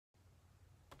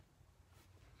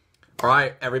All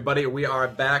right, everybody, we are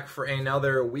back for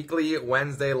another weekly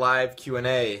Wednesday live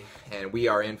Q&A, and we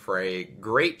are in for a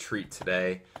great treat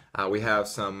today. We have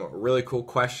some really cool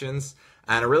questions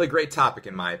and a really great topic,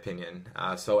 in my opinion.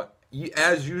 So,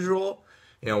 as usual,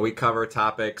 we cover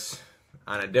topics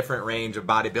on a different range of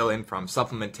bodybuilding, from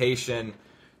supplementation,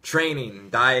 training,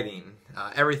 dieting,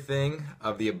 everything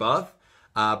of the above.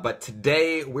 But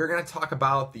today, we're going to talk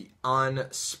about the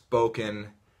unspoken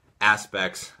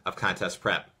aspects of contest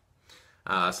prep.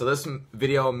 So this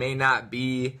video may not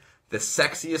be the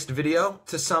sexiest video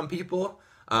to some people,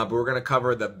 but we're going to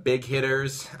cover the big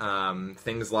hitters,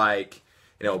 things like,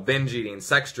 binge eating,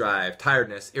 sex drive,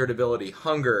 tiredness, irritability,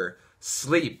 hunger,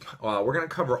 sleep. We're going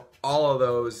to cover all of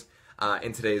those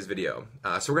in today's video.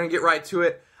 So we're going to get right to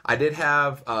it. I did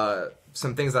have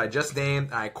some things that I just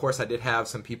named. Of course, I did have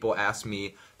some people ask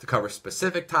me to cover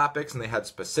specific topics, and they had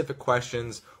specific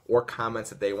questions or comments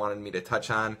that they wanted me to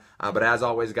touch on. But as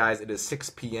always, guys, it is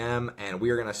 6 p.m., and we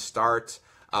are going to start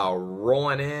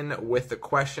rolling in with the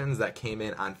questions that came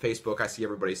in on Facebook. I see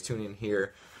everybody's tuning in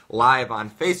here live on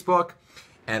Facebook,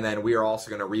 and then we are also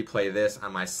going to replay this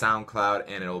on my SoundCloud,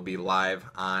 and it will be live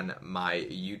on my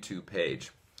YouTube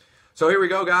page. So here we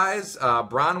go, guys.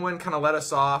 Bronwyn kind of let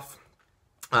us off.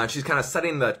 She's kind of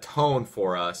setting the tone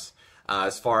for us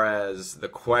as far as the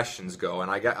questions go,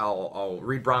 and I'll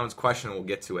read Bronwyn's question and we'll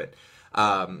get to it.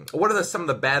 What are some of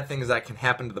the bad things that can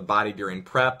happen to the body during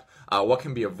prep? What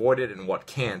can be avoided and what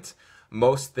can't?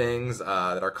 Most things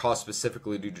that are caused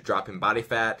specifically due to dropping body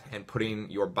fat and putting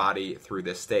your body through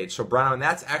this stage. So Bronwyn,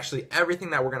 that's actually everything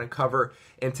that we're going to cover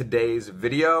in today's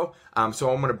video. So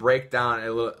I'm going to break down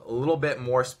a little bit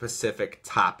more specific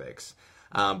topics.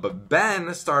 But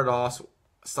Ben started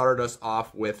us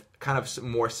off with kind of some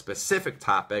more specific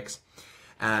topics,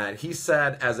 and he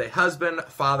said, as a husband,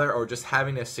 father, or just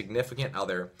having a significant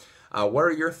other, what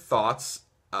are your thoughts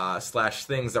slash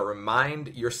things that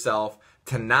remind yourself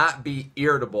to not be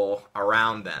irritable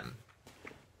around them?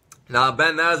 Now,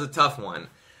 Ben, that is a tough one.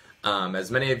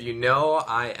 As many of you know,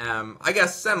 I am, I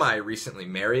guess, semi-recently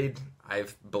married. I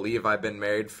believe I've been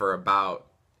married for about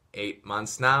 8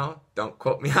 months now. Don't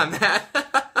quote me on that.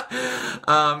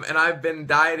 And I've been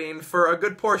dieting for a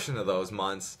good portion of those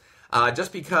months,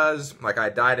 just because, I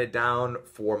dieted down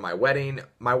for my wedding.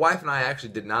 My wife and I actually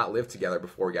did not live together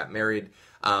before we got married,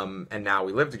 and now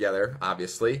we live together,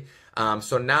 obviously.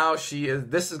 So now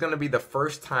this is going to be the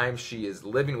first time she is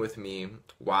living with me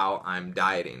while I'm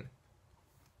dieting.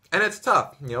 And it's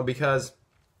tough, because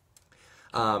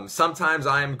sometimes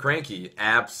I am cranky,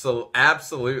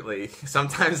 absolutely.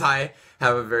 Sometimes I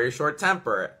have a very short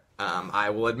temper. I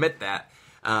will admit that.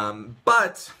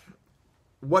 But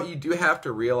what you do have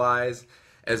to realize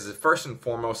is, first and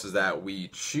foremost, is that we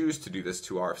choose to do this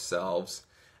to ourselves.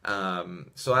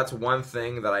 So that's one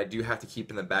thing that I do have to keep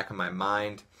in the back of my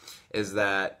mind, is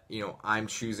that, I'm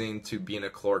choosing to be in a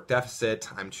caloric deficit.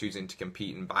 I'm choosing to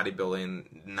compete in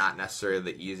bodybuilding, not necessarily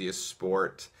the easiest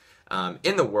sport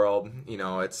in the world.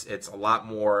 It's a lot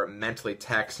more mentally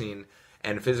taxing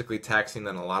and physically taxing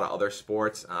than a lot of other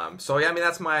sports. So yeah,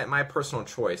 that's my personal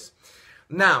choice.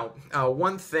 Now,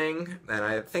 one thing, and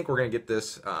I think we're going to get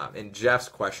this in Jeff's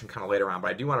question kind of later on, but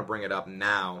I do want to bring it up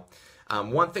now.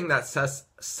 One thing that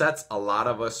sets a lot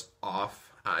of us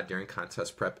off during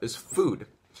contest prep is food.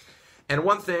 And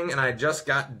one thing, and I just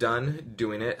got done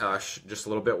doing it just a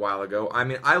little bit while ago.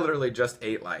 I literally just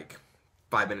ate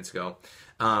 5 minutes ago.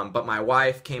 But my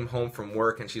wife came home from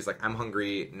work and she's like, I'm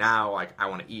hungry now, I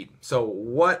want to eat. So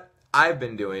what I've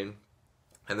been doing,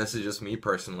 and this is just me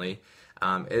personally,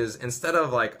 is instead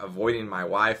of avoiding my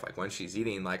wife when she's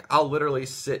eating, I'll literally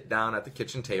sit down at the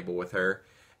kitchen table with her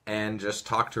and just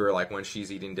talk to her when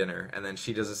she's eating dinner. And then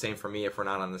she does the same for me if we're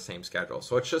not on the same schedule.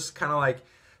 So it's just kind of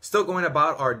still going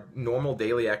about our normal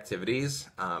daily activities,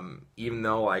 even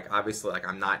though obviously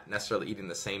I'm not necessarily eating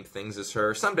the same things as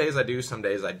her. Some days I do, some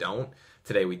days I don't.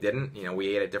 Today we didn't.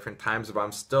 We ate at different times, but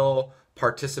I'm still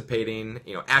participating,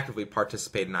 actively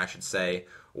participating, I should say,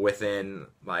 within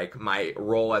my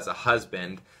role as a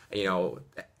husband,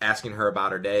 asking her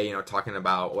about her day, talking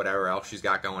about whatever else she's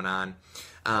got going on.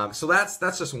 So that's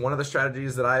just one of the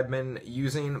strategies that I've been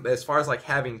using. As far as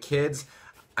having kids,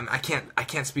 I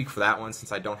can't speak for that one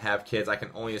since I don't have kids. I can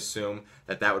only assume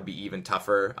that would be even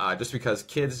tougher, just because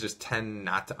kids just tend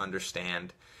not to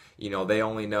understand. They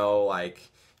only know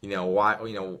why,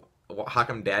 how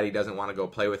come daddy doesn't want to go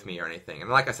play with me or anything. And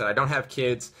like I said, I don't have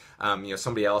kids.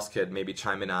 Somebody else could maybe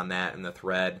chime in on that in the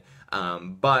thread.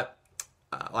 But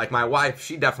my wife,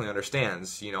 she definitely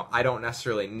understands. I don't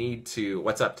necessarily need to.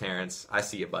 What's up, Terrence? I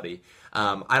see you, buddy.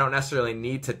 I don't necessarily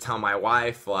need to tell my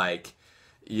wife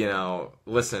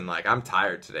listen, like, I'm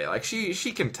tired today. Like, she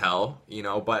can tell,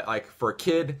 but like for a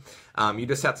kid, you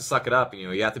just have to suck it up.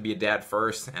 You have to be a dad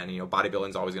first, and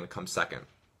bodybuilding's always going to come second.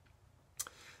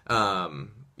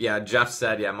 Yeah, Jeff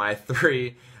said, yeah, my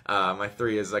three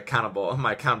is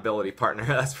my accountability partner.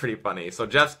 That's pretty funny. So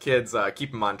Jeff's kids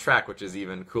keep him on track, which is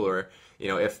even cooler,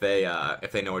 if they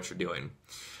know what you're doing.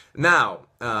 Now,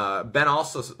 Ben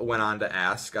also went on to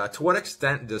ask, to what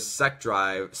extent does sex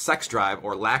drive,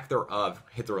 or lack thereof,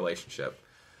 hit the relationship?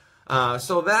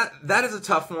 So that is a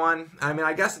tough one. I mean,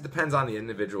 I guess it depends on the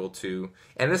individual too.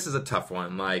 And this is a tough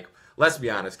one. Like, let's be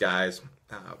honest, guys.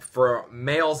 For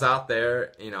males out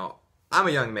there, I'm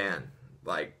a young man.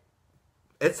 Like,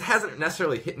 it hasn't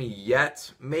necessarily hit me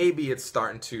yet. Maybe it's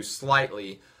starting to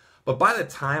slightly. But by the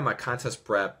time my contest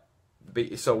prep,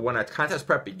 so when a contest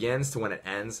prep begins to when it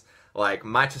ends, like,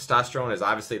 my testosterone is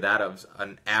obviously that of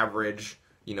an average,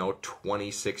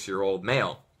 26-year-old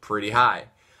male, pretty high.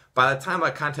 By the time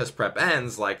my contest prep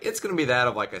ends, like, it's going to be that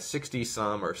of like a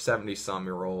 60-some or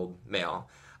 70-some-year-old male.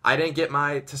 I didn't get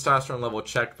my testosterone level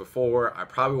checked before. I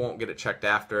probably won't get it checked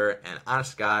after. And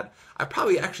honest to God, I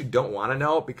probably actually don't want to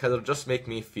know, because it'll just make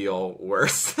me feel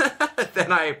worse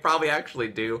than I probably actually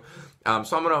do. So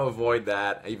I'm going to avoid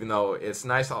that, even though it's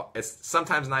nice. It's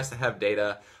sometimes nice to have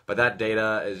data, but that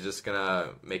data is just going to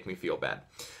make me feel bad.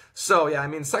 So yeah, I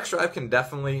mean, sex drive can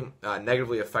definitely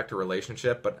negatively affect a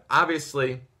relationship, but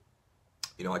obviously,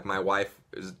 like, my wife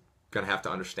is going to have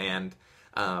to understand,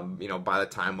 by the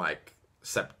time like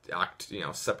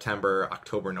September,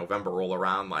 October, November roll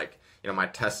around, like, my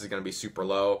test is going to be super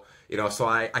low, so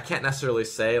I can't necessarily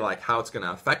say like how it's going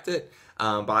to affect it.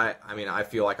 But I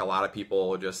feel like a lot of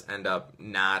people just end up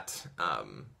not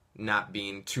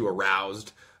being too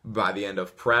aroused by the end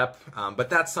of prep. But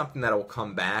that's something that will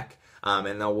come back. And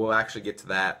then we'll actually get to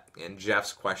that in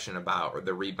Jeff's question about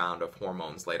the rebound of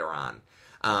hormones later on.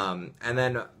 And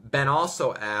then Ben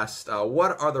also asked,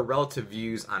 what are the relative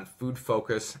views on food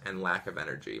focus and lack of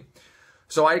energy?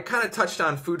 So I kind of touched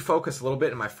on food focus a little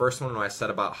bit in my first one when I said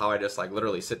about how I just like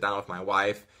literally sit down with my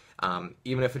wife,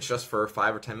 even if it's just for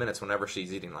 5 or 10 minutes whenever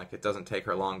she's eating. Like, it doesn't take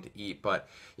her long to eat. But,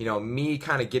 me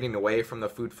kind of getting away from the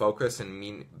food focus and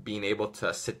me being able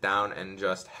to sit down and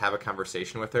just have a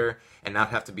conversation with her and not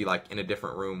have to be like in a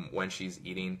different room when she's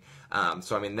eating.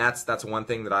 So, I mean, that's one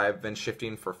thing that I've been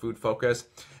shifting for food focus.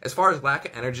 As far as lack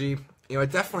of energy,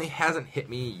 it definitely hasn't hit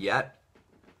me yet.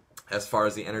 As far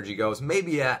as the energy goes,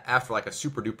 maybe after like a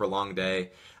super duper long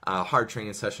day, hard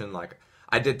training session. Like,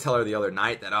 I did tell her the other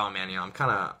night that, oh man, I'm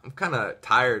kind of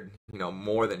tired,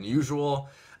 more than usual.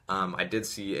 I did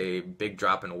see a big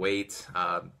drop in weight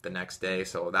the next day,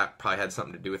 so that probably had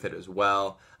something to do with it as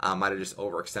well. Might have just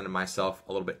overextended myself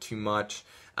a little bit too much.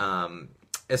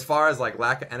 As far as like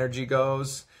lack of energy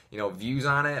goes, views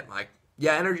on it, like,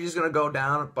 yeah, energy is going to go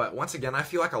down, but once again, I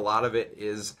feel like a lot of it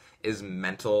is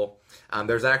mental.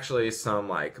 There's actually some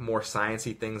like more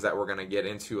sciencey things that we're going to get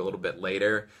into a little bit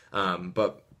later.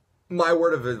 But my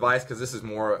word of advice, because this is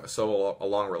more so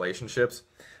along relationships,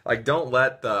 like, don't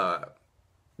let the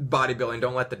bodybuilding,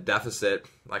 don't let the deficit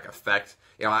like affect.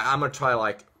 I'm going to try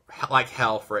like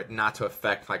hell for it not to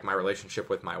affect like my relationship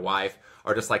with my wife,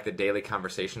 or just like the daily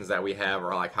conversations that we have,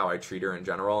 or like how I treat her in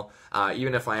general.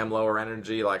 Even if I am lower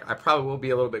energy, like, I probably will be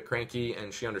a little bit cranky,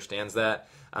 and she understands that.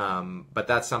 But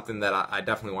that's something that I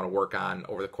definitely want to work on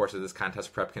over the course of this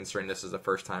contest prep, considering this is the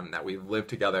first time that we've lived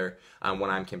together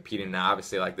when I'm competing. Now,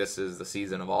 obviously, like, this is the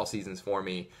season of all seasons for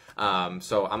me.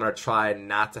 So I'm going to try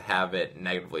not to have it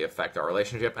negatively affect our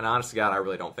relationship. And honest to God, I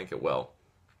really don't think it will.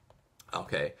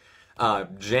 Okay.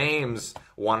 James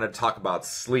wanted to talk about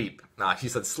sleep. He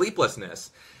said,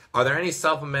 sleeplessness. Are there any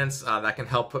supplements that can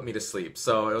help put me to sleep?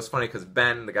 So it was funny because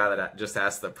Ben, the guy that just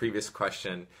asked the previous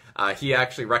question, he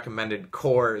actually recommended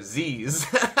Core Z's,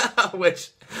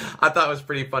 which I thought was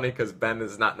pretty funny because Ben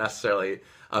is not necessarily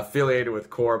affiliated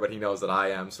with Core, but he knows that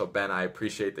I am. So Ben, I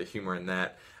appreciate the humor in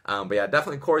that. But yeah,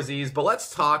 definitely Core Z's. But let's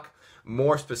talk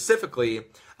more specifically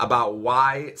about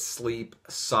why sleep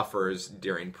suffers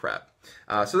during prep.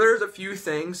 So there's a few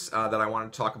things that I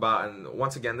want to talk about, and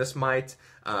once again,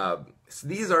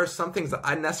 these are some things that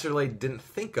I necessarily didn't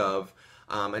think of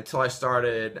until I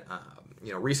started,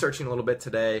 researching a little bit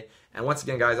today. And once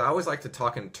again, guys, I always like to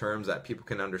talk in terms that people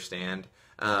can understand.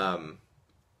 Oh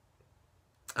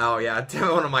yeah,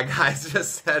 one of my guys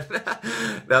just said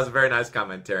that was a very nice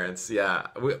comment, Terrence. Yeah,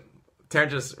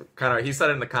 Terrence just he said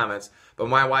it in the comments. But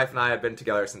my wife and I have been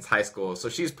together since high school, so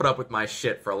she's put up with my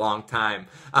shit for a long time.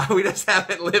 We just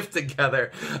haven't lived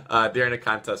together during a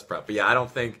contest prep. But yeah, I don't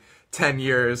think 10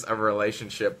 years of a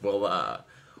relationship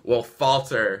will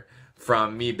falter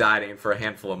from me dieting for a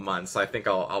handful of months. I think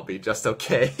I'll be just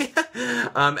okay.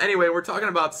 Anyway, we're talking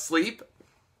about sleep.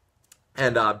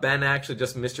 And Ben actually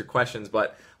just missed your questions,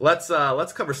 but let's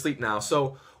cover sleep now.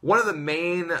 So one of the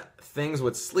main things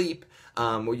with sleep,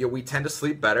 we tend to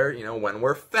sleep better, when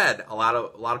we're fed. A lot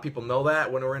of people know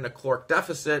that. When we're in a caloric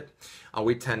deficit,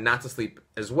 we tend not to sleep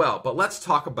as well. But let's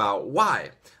talk about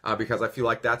why, because I feel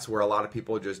like that's where a lot of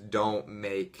people just don't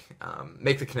make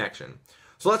the connection.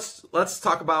 So let's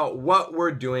talk about what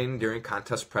we're doing during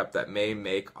contest prep that may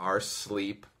make our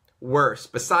sleep worse,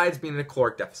 besides being in a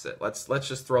caloric deficit. Let's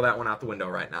just throw that one out the window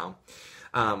right now.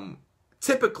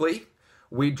 Typically,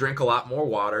 we drink a lot more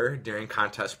water during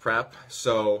contest prep.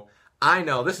 So I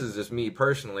know, this is just me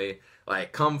personally,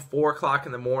 like come 4 o'clock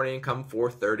in the morning, come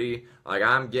 4:30, like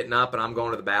I'm getting up and I'm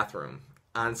going to the bathroom.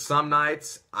 On some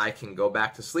nights, I can go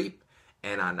back to sleep,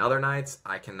 and on other nights,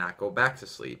 I cannot go back to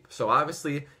sleep. So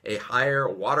obviously, a higher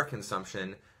water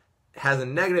consumption has a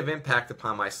negative impact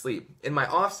upon my sleep. In my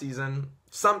off season,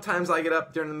 sometimes I get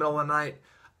up during the middle of the night,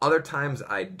 other times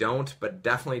I don't, but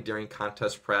definitely during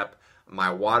contest prep,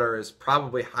 my water is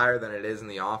probably higher than it is in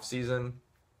the off season,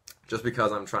 just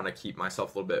because I'm trying to keep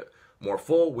myself a little bit more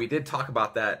full. We did talk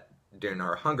about that during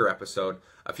our hunger episode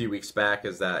a few weeks back,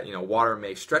 is that, water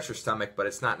may stretch your stomach, but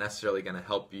it's not necessarily going to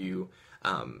help you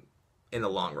in the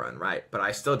long run, right? But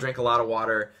I still drink a lot of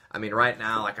water. I mean, right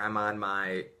now, like I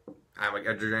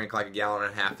drink like 1.5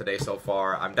 gallons today so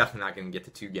far. I'm definitely not going to get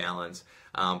to 2 gallons,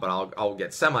 but I'll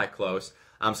get semi-close.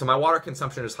 So my water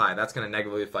consumption is high. That's going to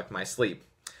negatively affect my sleep.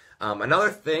 Another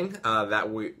thing that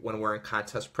when we're in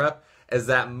contest prep is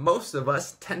that most of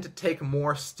us tend to take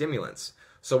more stimulants.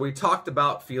 So we talked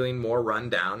about feeling more run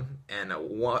down, and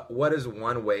what is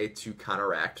one way to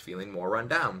counteract feeling more run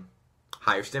down?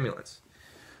 Higher stimulants.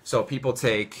 So people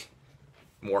take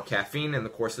more caffeine in the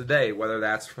course of the day, whether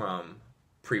that's from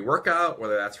pre-workout,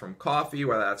 whether that's from coffee,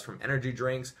 whether that's from energy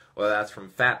drinks, whether that's from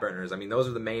fat burners. I mean, those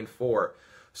are the main 4.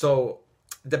 So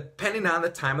depending on the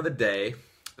time of the day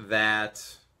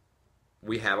that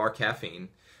we have our caffeine,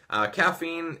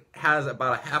 caffeine has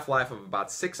about a half-life of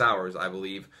about 6 hours, I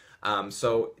believe.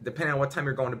 So depending on what time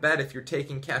you're going to bed, if you're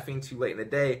taking caffeine too late in the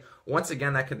day, once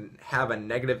again, that can have a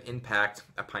negative impact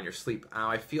upon your sleep.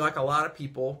 Now, I feel like a lot of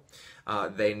people,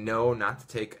 they know not to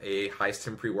take a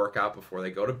high-stim pre-workout before they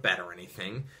go to bed or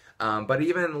anything. But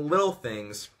even little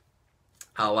things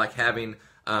like having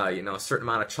a certain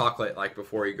amount of chocolate like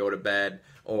before you go to bed,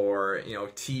 or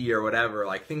tea or whatever,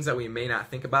 like things that we may not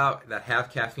think about that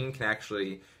have caffeine can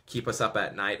actually keep us up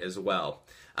at night as well.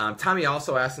 Tommy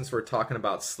also asked, since we're talking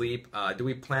about sleep, do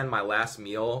we plan my last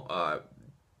meal?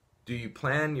 Do you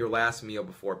plan your last meal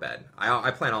before bed?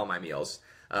 I plan all my meals.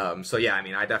 So yeah, I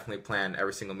mean, I definitely plan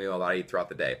every single meal that I eat throughout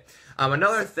the day.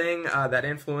 Another thing that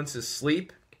influences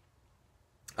sleep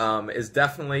is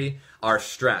definitely our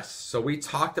stress. So we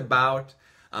talked about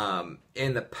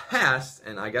in the past,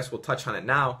 and I guess we'll touch on it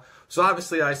now. So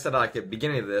obviously, I said like at the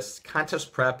beginning of this,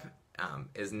 contest prep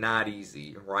is not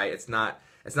easy, right? It's not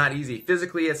easy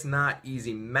physically, it's not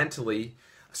easy mentally.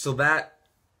 So that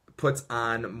puts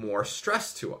on more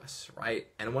stress to us, right?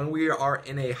 And when we are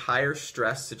in a higher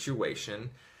stress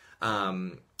situation,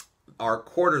 our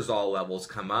cortisol levels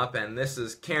come up, and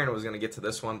Karen was going to get to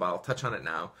this one, but I'll touch on it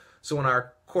now. So when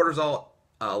our cortisol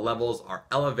levels are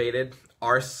elevated,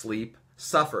 our sleep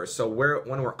suffers. So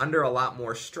when we're under a lot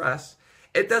more stress,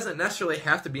 it doesn't necessarily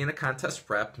have to be in a contest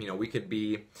prep. We could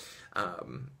be,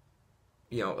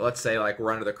 let's say like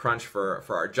we're under the crunch for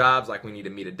our jobs, like we need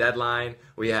to meet a deadline,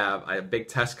 we have a big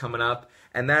test coming up,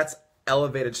 and that's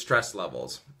elevated stress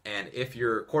levels. And if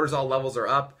your cortisol levels are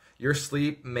up, your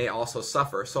sleep may also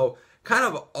suffer. So kind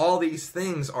of all these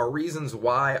things are reasons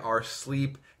why our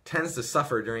sleep tends to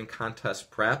suffer during contest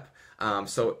prep.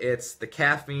 So it's the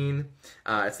caffeine,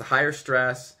 it's the higher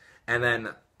stress, and then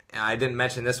I didn't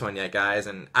mention this one yet, guys,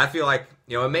 and I feel like,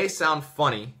 it may sound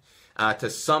funny to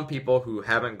some people who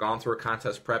haven't gone through a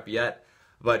contest prep yet,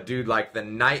 but dude, like the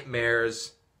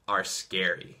nightmares are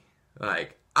scary.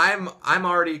 Like I'm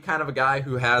already kind of a guy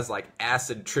who has like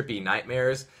acid trippy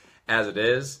nightmares as it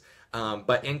is,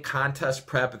 but in contest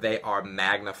prep they are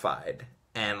magnified,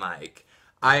 and like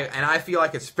I feel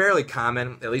like it's fairly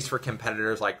common, at least for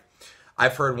competitors. Like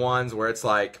I've heard ones where it's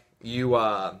like you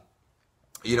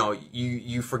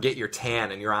forget your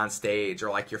tan and you're on stage, or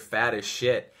like you're fat as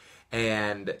shit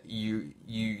and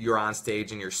you're on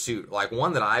stage in your suit. Like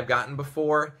one that I've gotten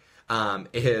before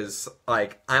is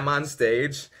like I'm on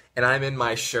stage and I'm in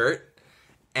my shirt,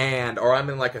 or I'm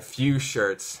in like a few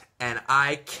shirts, and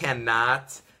I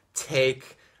cannot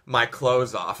take my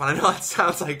clothes off. And I know that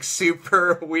sounds like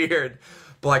super weird,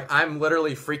 But like I'm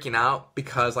literally freaking out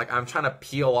because like I'm trying to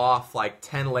peel off like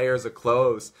 10 layers of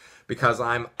clothes because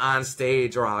I'm on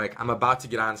stage or like I'm about to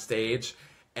get on stage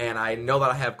and I know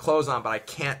that I have clothes on but I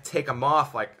can't take them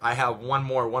off. Like I have one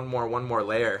more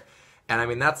layer. And I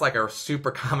mean that's like a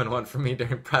super common one for me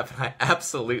during prep and I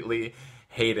absolutely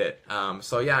hate it.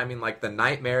 So yeah, I mean like the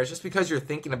nightmares just because you're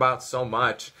thinking about so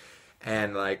much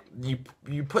and like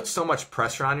you put so much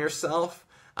pressure on yourself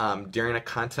during a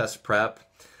contest prep.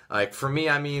 Like for me,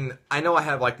 I mean, I know I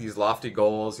have like these lofty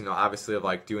goals, you know, obviously of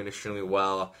like doing extremely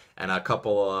well and a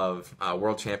couple of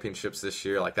world championships this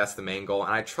year. Like that's the main goal.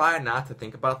 And I try not to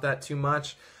think about that too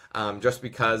much just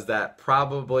because that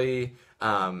probably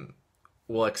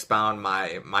will expound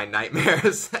my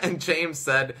nightmares. And James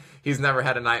said he's never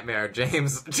had a nightmare.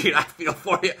 James, dude, I feel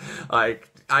for you. Like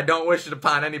I don't wish it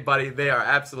upon anybody. They are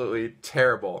absolutely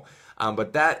terrible.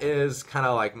 But that is kind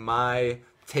of like my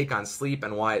take on sleep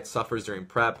and why it suffers during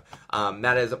prep.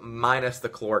 That is minus the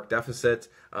caloric deficit.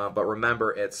 But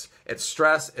remember, it's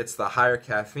stress, it's the higher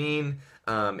caffeine,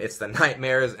 it's the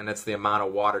nightmares, and it's the amount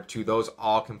of water too. Those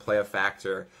all can play a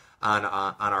factor on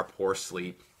our poor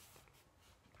sleep.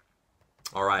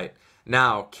 All right.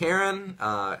 Now, Karen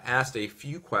asked a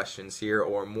few questions here,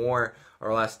 or more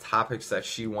or less topics that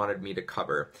she wanted me to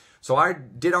cover. So I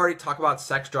did already talk about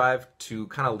sex drive to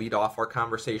kind of lead off our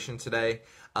conversation today.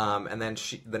 And then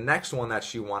the next one that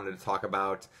she wanted to talk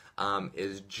about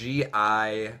is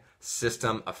GI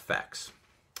system effects.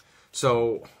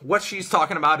 So what she's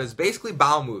talking about is basically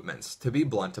bowel movements, to be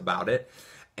blunt about it.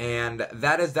 And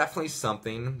that is definitely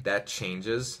something that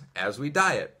changes as we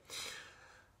diet.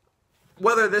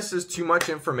 Whether this is too much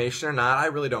information or not, I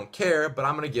really don't care, but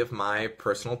I'm going to give my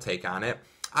personal take on it.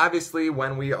 Obviously,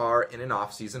 when we are in an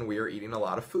off season, we are eating a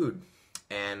lot of food.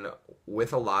 And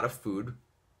with a lot of food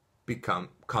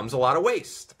comes a lot of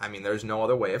waste. I mean, there's no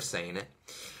other way of saying it.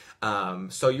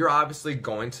 So you're obviously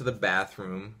going to the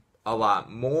bathroom a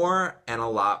lot more and a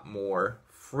lot more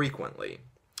frequently.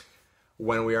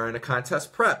 When we are in a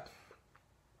contest prep,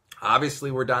 obviously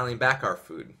we're dialing back our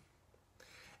food.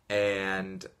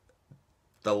 And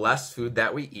the less food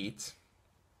that we eat,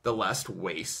 the less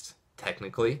waste,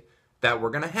 technically, that we're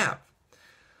going to have.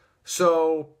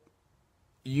 So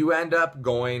you end up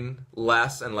going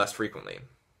less and less frequently.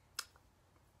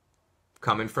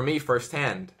 Coming from me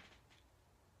firsthand,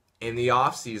 in the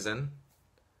off season,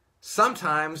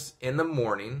 sometimes in the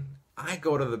morning, I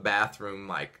go to the bathroom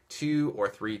like 2 or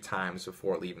 3 times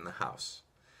before leaving the house.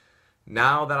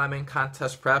 Now that I'm in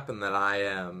contest prep and that I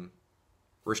am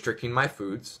restricting my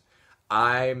foods,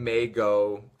 I may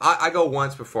go, I go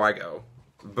once before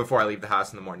I leave the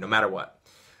house in the morning, no matter what.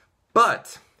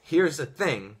 But here's the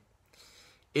thing.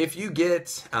 If you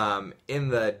get in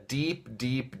the deep,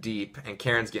 and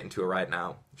Karen's getting to it right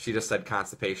now. She just said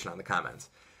constipation on the comments.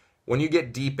 When you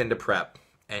get deep into prep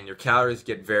and your calories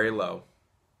get very low,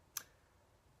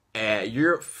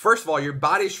 first of all, your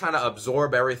body's trying to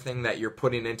absorb everything that you're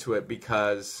putting into it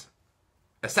because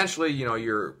essentially, you know,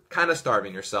 you're kind of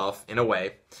starving yourself in a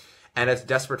way. And it's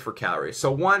desperate for calories.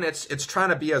 So one, it's trying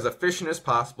to be as efficient as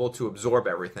possible to absorb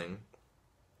everything.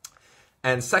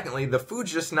 And secondly, the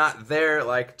food's just not there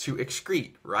like to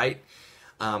excrete, right?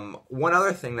 One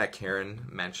other thing that Karen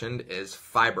mentioned is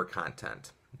fiber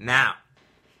content. Now,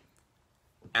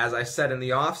 as I said, in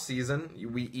the off season,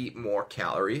 we eat more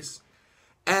calories.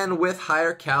 And with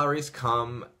higher calories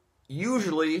come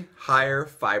usually higher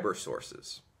fiber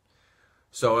sources.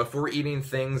 So if we're eating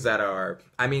things that are,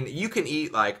 I mean, you can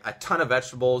eat like a ton of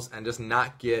vegetables and just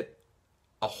not get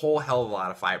a whole hell of a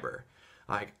lot of fiber.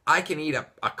 Like I can eat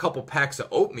a couple packs of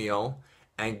oatmeal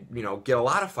and, you know, get a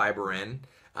lot of fiber in.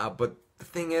 But the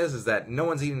thing is that no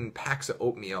one's eating packs of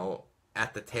oatmeal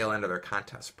at the tail end of their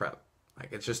contest prep.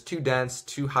 Like it's just too dense,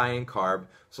 too high in carb.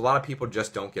 So a lot of people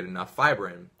just don't get enough fiber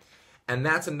in. And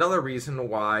that's another reason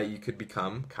why you could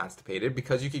become constipated,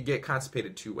 because you could get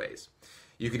constipated 2 ways.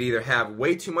 You could either have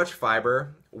way too much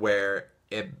fiber where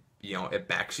it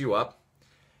backs you up,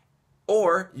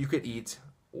 or you could eat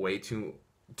way too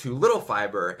little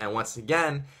fiber. And once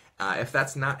again, if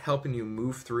that's not helping you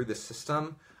move through the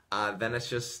system, then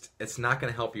it's not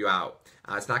going to help you out.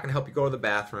 It's not going to help you go to the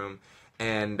bathroom.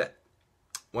 And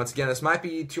once again, this might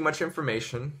be too much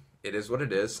information. It is what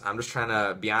it is. I'm just trying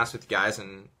to be honest with you guys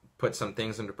and put some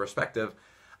things into perspective.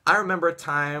 I remember a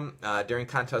time during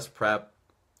contest prep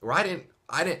where I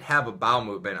didn't have a bowel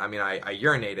movement. I mean, I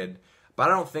urinated, but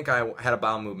I don't think I had a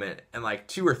bowel movement in like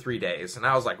 2 or 3 days. And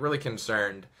I was like really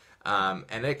concerned.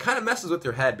 And it kind of messes with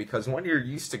your head because when you're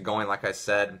used to going, like I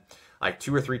said, like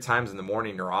 2 or 3 times in the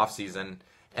morning or off season,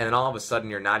 and then all of a sudden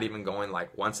you're not even going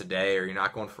like once a day, or you're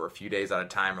not going for a few days at a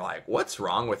time. You're like, what's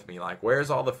wrong with me? Like, where's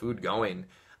all the food going?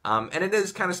 And it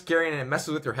is kind of scary, and it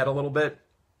messes with your head a little bit.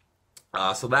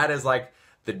 So that is like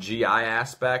the GI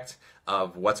aspect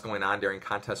of what's going on during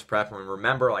contest prep. And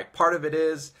remember, like, part of it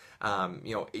is,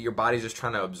 your body's just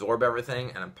trying to absorb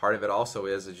everything, and part of it also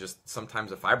is just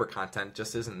sometimes the fiber content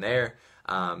just isn't there.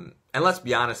 And let's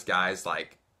be honest, guys,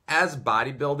 like, as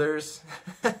bodybuilders,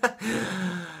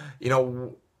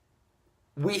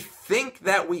 we think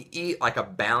that we eat like a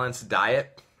balanced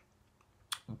diet,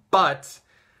 but,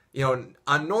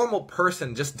 a normal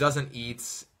person just doesn't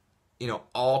eat,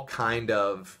 all kinds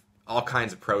of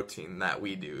protein that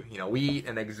we do. We eat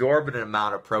an exorbitant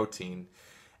amount of protein,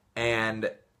 and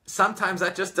sometimes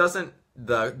that just doesn't,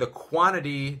 the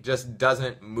quantity just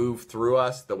doesn't move through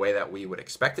us the way that we would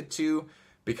expect it to,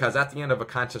 because at the end of a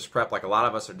contest prep, like, a lot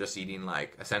of us are just eating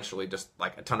like essentially just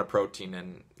like a ton of protein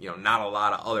and not a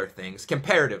lot of other things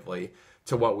comparatively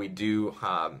to what we do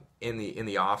in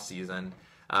the off season.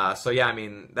 So yeah, I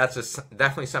mean, that's just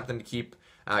definitely something to keep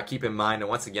in mind. And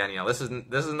once again, this is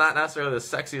not necessarily the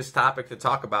sexiest topic to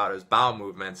talk about, is bowel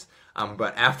movements.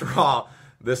 But after all,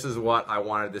 this is what I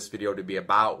wanted this video to be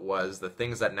about, was the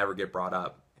things that never get brought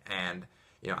up. And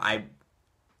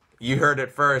you heard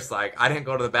it first. Like, I didn't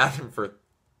go to the bathroom for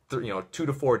 2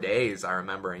 to 4 days, I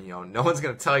remember. And no one's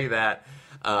gonna tell you that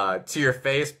to your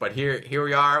face. But here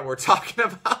we are. We're talking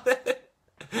about it.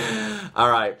 All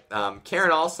right.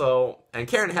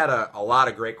 Karen had a lot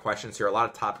of great questions here, a lot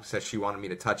of topics that she wanted me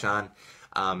to touch on.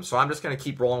 So I'm just going to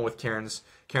keep rolling with Karen's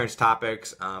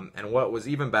topics. And what was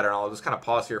even better, and I'll just kind of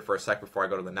pause here for a sec before I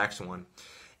go to the next one,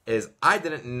 is I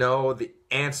didn't know the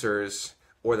answers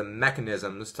or the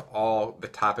mechanisms to all the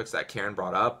topics that Karen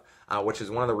brought up, which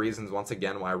is one of the reasons, once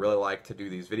again, why I really like to do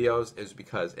these videos, is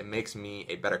because it makes me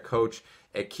a better coach.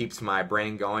 It keeps my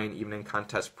brain going, even in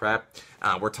contest prep.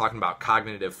 We're talking about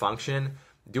cognitive function.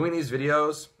 Doing these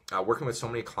videos, working with so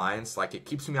many clients, like, it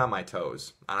keeps me on my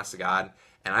toes, honest to God.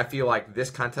 And I feel like this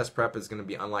contest prep is going to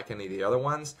be unlike any of the other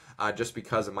ones, just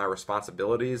because of my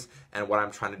responsibilities and what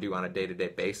I'm trying to do on a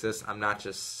day-to-day basis. I'm not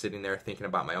just sitting there thinking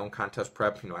about my own contest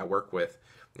prep. I work with,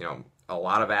 a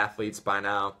lot of athletes by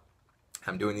now.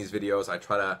 I'm doing these videos. I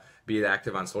try to be as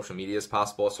active on social media as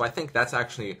possible. So I think that's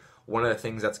actually one of the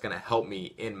things that's going to help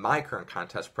me in my current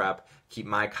contest prep, keep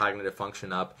my cognitive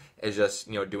function up, is just,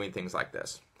 doing things like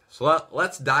this. So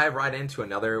let's dive right into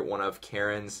another one of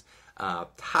Karen's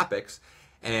topics.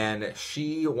 And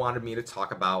she wanted me to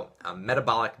talk about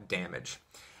metabolic damage.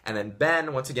 And then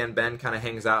Ben, once again, Ben kind of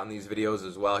hangs out in these videos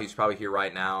as well. He's probably here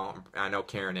right now. I know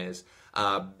Karen is.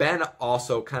 Ben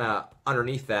also kind of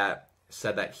underneath that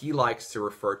said that he likes to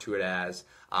refer to it as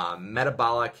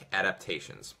metabolic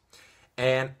adaptations.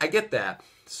 And I get that.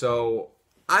 So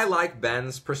I like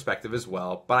Ben's perspective as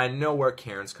well, but I know where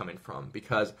Karen's coming from,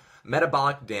 because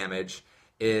metabolic damage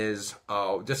is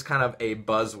just kind of a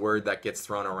buzzword that gets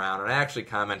thrown around. And I actually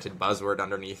commented buzzword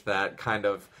underneath that, kind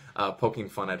of poking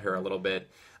fun at her a little bit.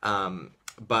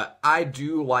 But I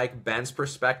do like Ben's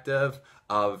perspective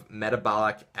of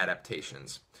metabolic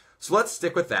adaptations. So let's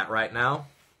stick with that right now.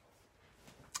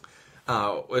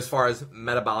 As far as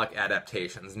metabolic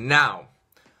adaptations. Now,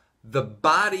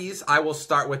 I will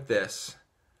start with this.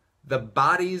 The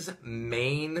body's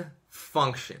main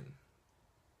function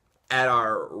at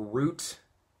our root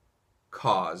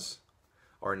cause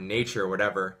or nature or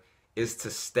whatever is to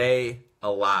stay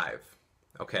alive.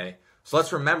 Okay? So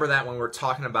let's remember that when we're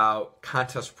talking about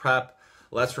contest prep.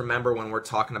 Let's remember when we're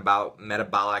talking about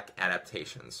metabolic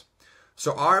adaptations.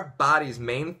 So our body's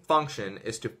main function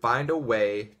is to find a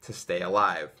way to stay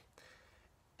alive.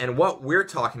 And what we're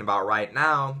talking about right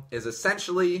now is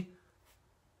essentially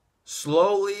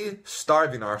slowly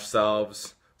starving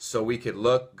ourselves so we could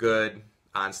look good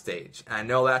on stage. And I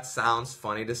know that sounds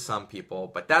funny to some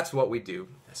people, but that's what we do.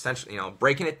 Essentially,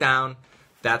 breaking it down,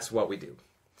 that's what we do.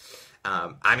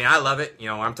 I mean, I love it.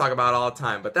 I'm talking about it all the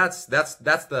time, but that's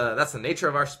the nature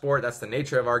of our sport. That's the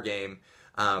nature of our game.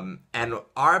 And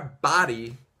our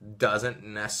body doesn't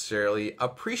necessarily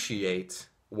appreciate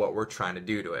what we're trying to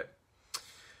do to it.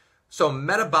 So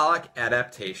metabolic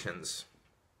adaptations.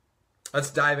 Let's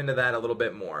dive into that a little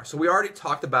bit more. So we already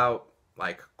talked about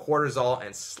like cortisol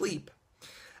and sleep.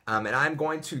 And I'm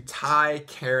going to tie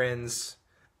Karen's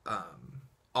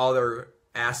other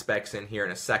aspects in here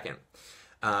in a second.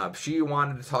 She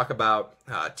wanted to talk about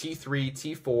T3,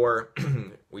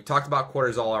 T4. We talked about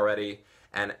cortisol already,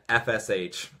 and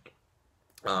FSH,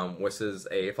 which is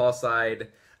a foliicide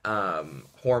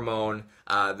hormone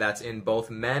that's in both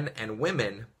men and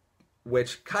women,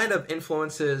 which kind of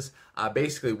influences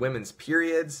basically women's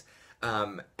periods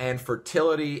and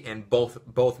fertility in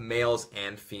both males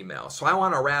and females. So I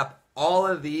want to wrap all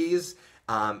of these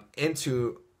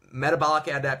into metabolic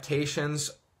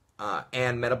adaptations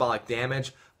and metabolic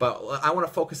damage, but I want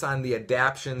to focus on the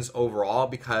adaptions overall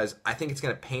because I think it's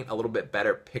going to paint a little bit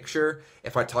better picture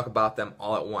if I talk about them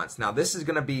all at once. Now, this is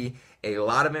going to be a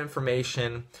lot of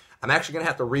information. I'm actually going to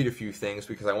have to read a few things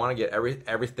because I want to get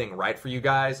everything right for you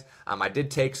guys. I did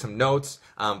take some notes,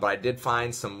 but I did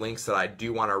find some links that I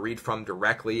do want to read from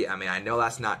directly. I mean, I know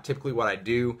that's not typically what I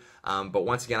do, but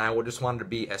once again, I just wanted to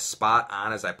be as spot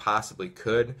on as I possibly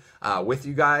could with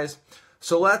you guys.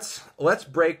 So let's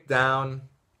break down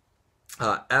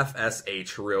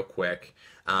FSH real quick.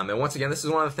 And once again, this is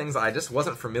one of the things that I just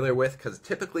wasn't familiar with because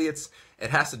typically it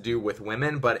has to do with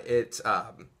women, but it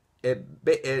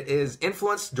is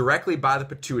influenced directly by the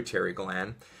pituitary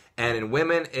gland, and in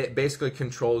women it basically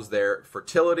controls their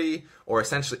fertility, or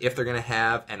essentially if they're going to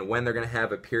have and when they're going to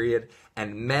have a period,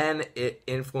 and men it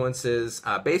influences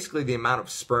basically the amount of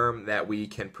sperm that we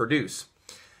can produce.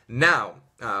 Now,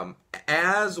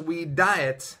 as we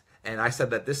diet, and I said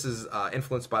that this is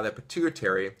influenced by the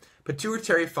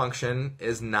pituitary function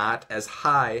is not as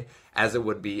high as it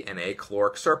would be in a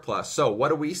caloric surplus. So what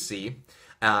do we see?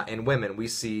 In women, we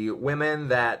see women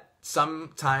that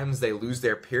sometimes they lose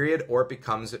their period or it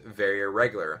becomes very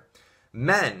irregular.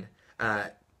 Men,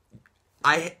 I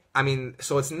mean,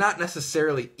 so it's not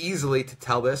necessarily easily to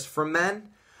tell this from men,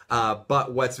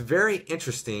 but what's very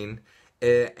interesting,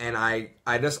 and I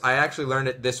actually learned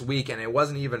it this week, and it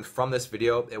wasn't even from this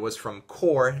video, it was from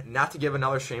Core, not to give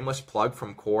another shameless plug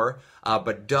from Core,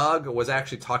 but Doug was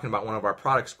actually talking about one of our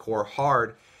products, Core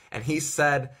Hard, and he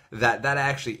said that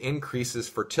actually increases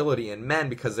fertility in men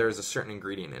because there is a certain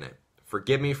ingredient in it.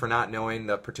 Forgive me for not knowing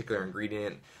the particular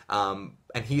ingredient.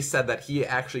 And he said that he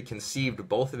actually conceived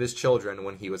both of his children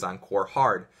when he was on Core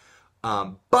Hard.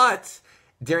 But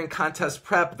during contest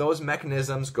prep, those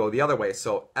mechanisms go the other way.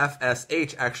 So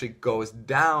FSH actually goes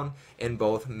down in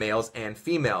both males and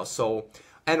females. So,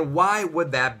 and why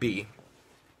would that be?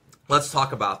 Let's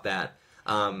talk about that.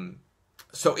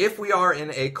 So if we are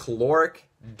in a caloric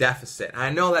deficit, and I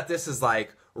know that this is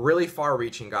like really far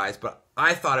reaching, guys, but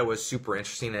I thought it was super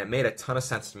interesting and it made a ton of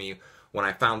sense to me when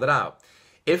I found it out.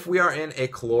 If we are in a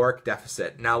caloric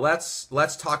deficit, now let's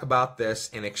talk about this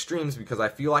in extremes because I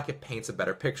feel like it paints a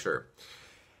better picture.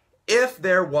 If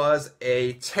there was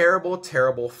a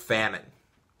terrible famine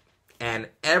and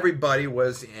everybody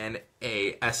was in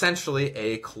essentially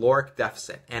a caloric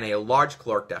deficit, and a large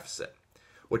caloric deficit,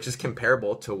 which is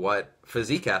comparable to what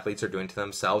physique athletes are doing to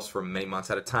themselves for many months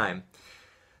at a time.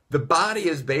 The body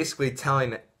is basically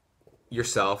telling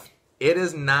yourself, it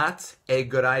is not a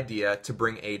good idea to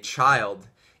bring a child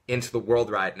into the world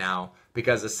right now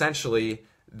because essentially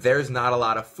there's not a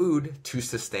lot of food to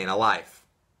sustain a life.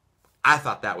 I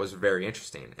thought that was very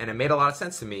interesting, and it made a lot of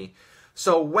sense to me.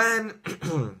 So when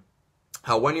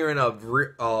you're in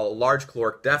a large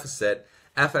caloric deficit,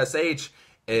 FSH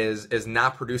is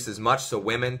not produced as much, so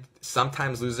women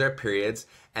sometimes lose their periods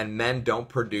and men don't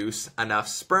produce enough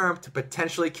sperm to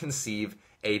potentially conceive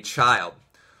a child.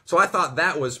 So I thought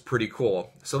that was pretty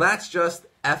cool. So that's just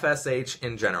FSH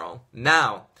in general.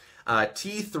 Now,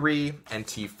 T3 and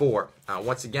T4.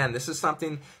 Once again, this is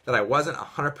something that I wasn't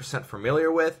 100%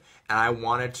 familiar with, and I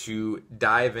wanted to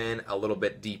dive in a little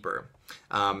bit deeper.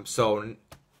 So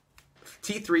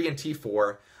T3 and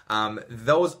T4,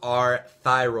 those are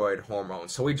thyroid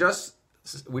hormones. So we just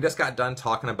got done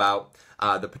talking about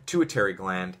the pituitary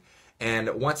gland, and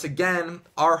once again,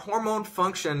 our hormone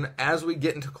function as we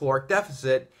get into caloric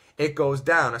deficit, it goes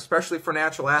down, especially for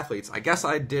natural athletes. I guess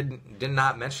I did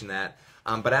not mention that,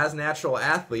 but as natural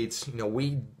athletes, you know,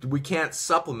 we can't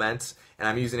supplement, and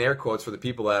I'm using air quotes for the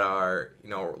people that are, you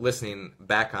know, listening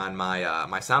back on my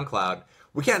my SoundCloud.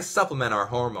 We can't supplement our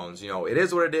hormones. You know, it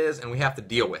is what it is, and we have to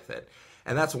deal with it.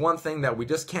 And that's one thing that we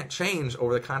just can't change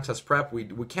over the contest prep. We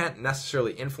can't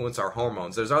necessarily influence our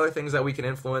hormones. There's other things that we can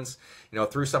influence, you know,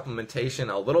 through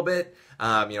supplementation a little bit,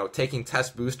 you know, taking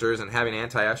test boosters and having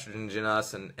anti-estrogens in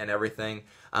us and everything.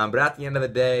 But at the end of the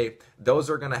day, those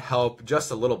are going to help just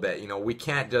a little bit. You know, we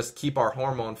can't just keep our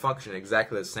hormone function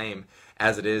exactly the same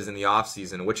as it is in the off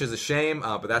season, which is a shame,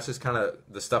 but that's just kind of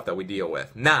the stuff that we deal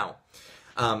with. Now,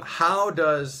 how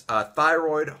does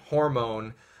thyroid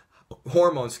hormones,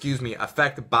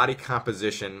 affect body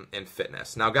composition and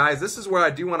fitness? Now, guys, this is where I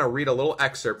do want to read a little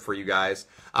excerpt for you guys,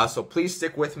 so please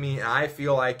stick with me. I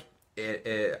feel like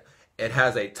it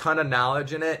has a ton of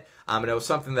knowledge in it, and it was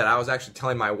something that I was actually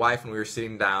telling my wife when we were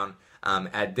sitting down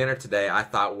at dinner today. I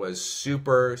thought was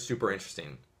super, super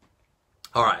interesting.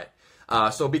 All right,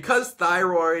 So because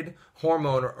thyroid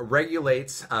hormone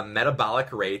regulates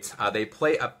metabolic rate, they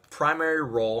play a primary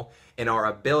role in our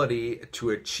ability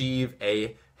to achieve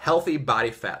a healthy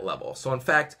body fat level. So in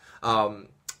fact,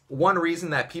 one reason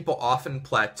that people often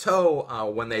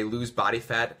plateau when they lose body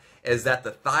fat is that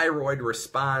the thyroid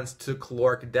responds to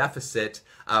caloric deficit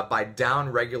by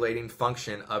down-regulating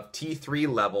function of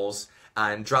T3 levels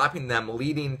and dropping them,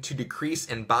 leading to decrease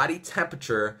in body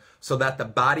temperature so that the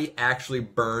body actually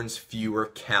burns fewer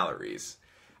calories.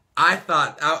 I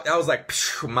thought, I was like,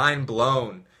 mind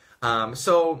blown.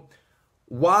 So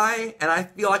why, and I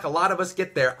feel like a lot of us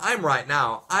get there, right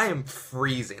now, I am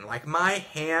freezing. Like my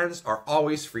hands are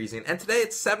always freezing. And today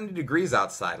it's 70 degrees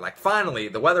outside. Like finally,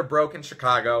 the weather broke in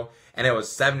Chicago and it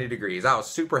was 70 degrees. I was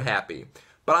super happy.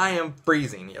 But I am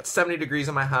freezing. It's 70 degrees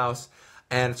in my house.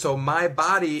 And so my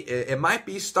body, it might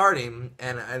be starting,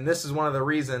 and this is one of the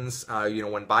reasons,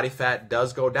 when body fat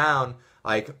does go down,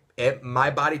 like my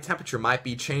body temperature might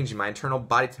be changing. My internal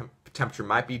body temperature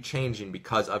might be changing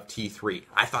because of T3.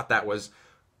 I thought that was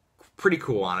pretty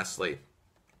cool, honestly.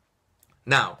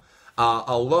 Now,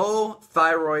 a low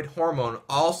thyroid hormone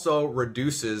also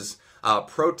reduces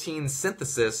protein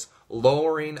synthesis,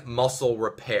 lowering muscle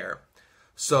repair.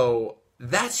 So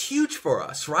that's huge for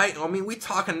us, right? I mean, we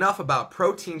talk enough about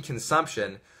protein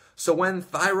consumption. So when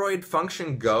thyroid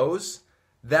function goes,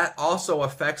 that also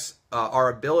affects our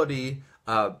ability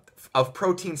of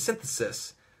protein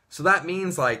synthesis. So that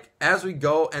means like as we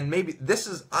go, and maybe this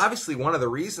is obviously one of the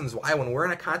reasons why when we're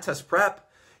in a contest prep,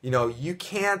 you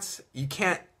can't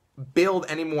build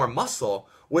any more muscle,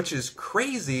 which is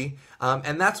crazy.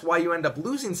 And that's why you end up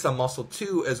losing some muscle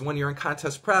too, is when you're in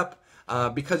contest prep.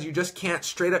 Because you just can't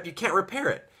you can't repair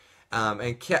it, so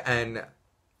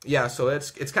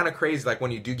it's kind of crazy. Like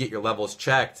when you do get your levels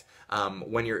checked,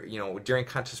 when you're during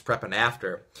contest prep and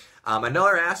after.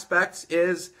 Another aspect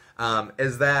is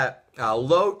that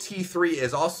low T3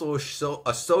 is also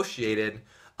associated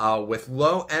with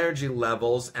low energy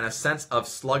levels and a sense of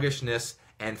sluggishness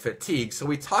and fatigue. So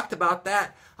we talked about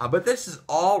that, but this is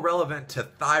all relevant to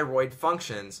thyroid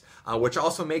functions, which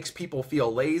also makes people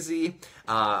feel lazy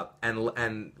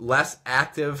and less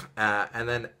active, and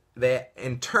then they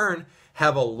in turn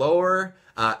have a lower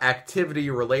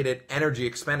activity-related energy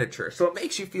expenditure. So it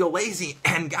makes you feel lazy.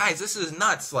 And guys, this is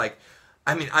nuts. Like,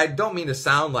 I mean, I don't mean to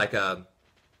sound like a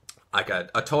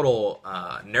total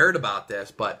nerd about this,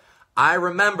 but I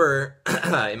remember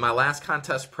in my last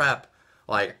contest prep,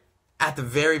 like, at the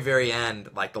very, very end,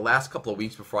 like the last couple of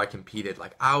weeks before I competed,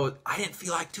 like I didn't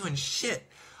feel like doing shit.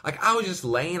 Like I was just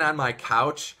laying on my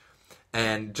couch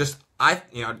and I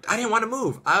didn't want to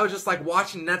move. I was just like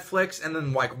watching Netflix and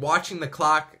then like watching the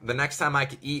clock the next time I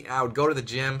could eat. I would go to the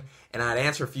gym and I'd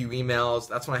answer a few emails.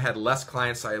 That's when I had less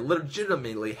clients, so I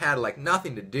legitimately had like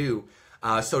nothing to do.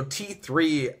 So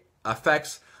T3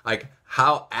 affects like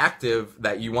how active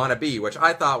that you want to be, which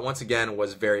I thought once again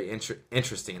was very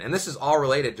interesting. And this is all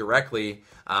related directly,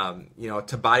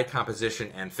 to body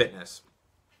composition and fitness.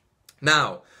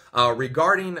 Now,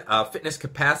 regarding fitness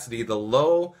capacity, the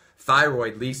low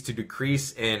thyroid leads to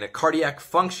decrease in cardiac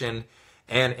function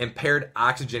and impaired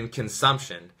oxygen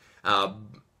consumption,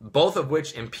 both of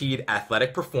which impede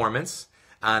athletic performance,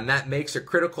 and that makes it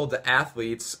critical to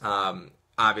athletes.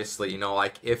 Obviously,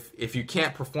 like if you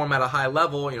can't perform at a high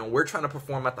level, we're trying to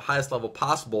perform at the highest level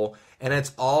possible, and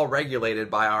it's all regulated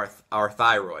by our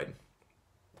thyroid.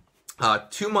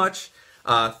 Too much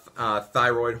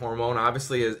thyroid hormone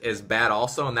obviously is bad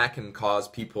also, and that can cause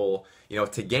people,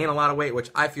 to gain a lot of weight, which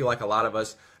I feel like a lot of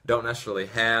us don't necessarily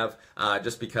have,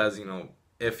 just because,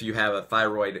 if you have a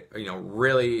thyroid,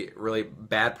 really, really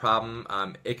bad problem,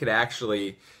 it could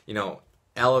actually,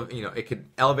 it could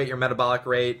elevate your metabolic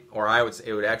rate, or I would say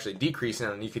it would actually decrease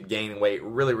it, and you could gain weight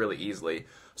really, really easily.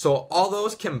 So all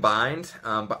those combined,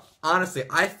 but honestly,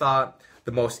 I thought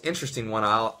the most interesting one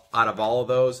out of all of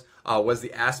those was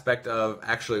the aspect of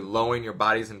actually lowering your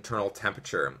body's internal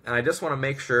temperature. And I just want to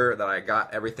make sure that I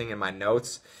got everything in my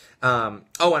notes. And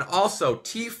also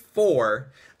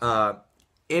T4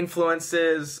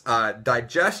 influences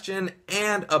digestion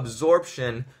and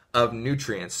absorption of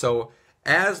nutrients. So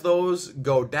as those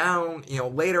go down,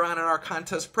 later on in our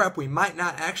contest prep, we might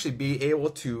not actually be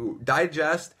able to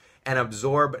digest and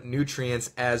absorb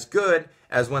nutrients as good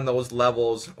as when those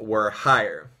levels were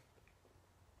higher.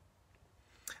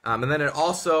 And then it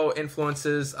also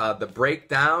influences the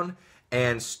breakdown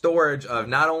and storage of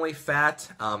not only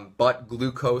fat, but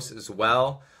glucose as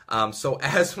well.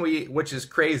 Which is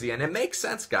crazy, and it makes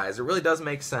sense, guys. It really does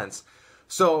make sense.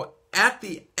 So at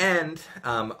the end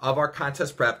of our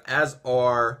contest prep, as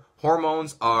our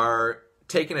hormones are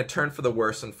taking a turn for the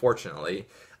worse, unfortunately,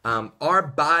 our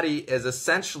body is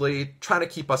essentially trying to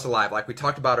keep us alive, like we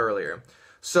talked about earlier.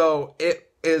 So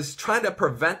it is trying to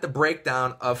prevent the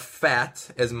breakdown of fat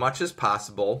as much as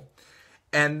possible.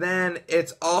 And then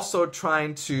it's also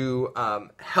trying to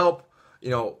help,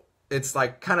 it's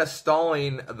like kind of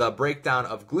stalling the breakdown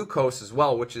of glucose as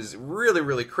well, which is really,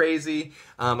 really crazy.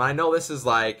 I know this is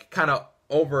like kind of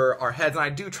over our heads, and I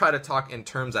do try to talk in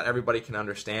terms that everybody can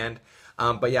understand.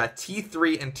 But yeah,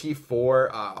 T3 and T4,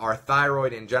 our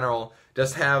thyroid in general,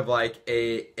 just have like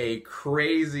a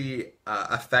crazy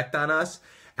effect on us.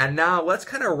 And now let's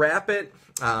kind of wrap it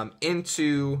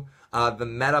into the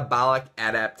metabolic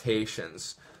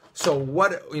adaptations. So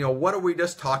what are we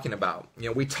just talking about?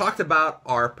 We talked about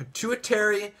our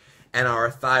pituitary and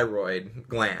our thyroid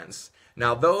glands.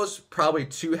 Now those probably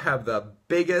two have the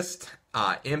biggest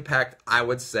impact, I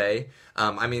would say.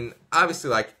 I mean, obviously,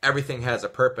 like everything has a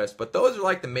purpose, but those are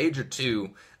like the major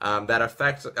two that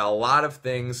affect a lot of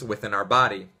things within our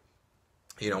body.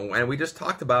 And we just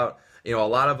talked about a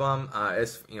lot of them.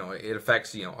 It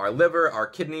affects our liver, our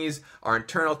kidneys, our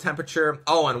internal temperature.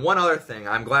 Oh, and one other thing,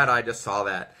 I'm glad I just saw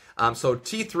that. So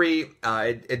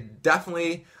T3, it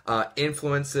definitely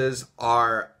influences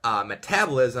our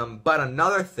metabolism. But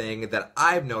another thing that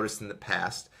I've noticed in the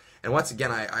past, and once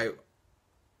again,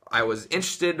 I was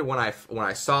interested when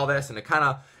I saw this, and it kind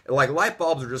of like light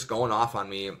bulbs are just going off on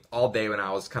me all day when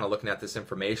I was kind of looking at this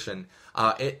information.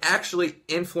 It actually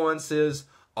influences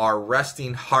our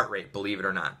resting heart rate, believe it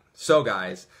or not. So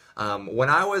guys, when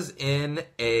I was in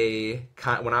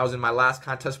my last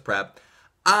contest prep,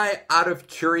 I, out of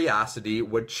curiosity,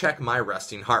 would check my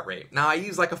resting heart rate. Now I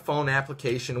use like a phone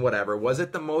application, whatever. Was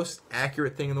it the most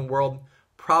accurate thing in the world?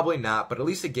 Probably not, but at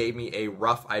least it gave me a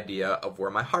rough idea of where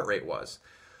my heart rate was.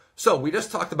 So we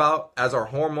just talked about as our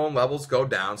hormone levels go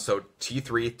down, so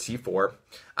T3, T4,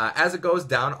 as it goes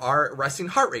down, our resting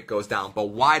heart rate goes down. But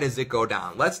why does it go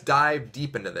down? Let's dive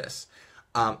deep into this.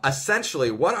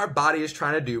 Essentially, what our body is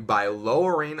trying to do by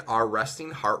lowering our resting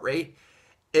heart rate,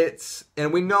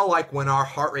 and we know like when our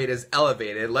heart rate is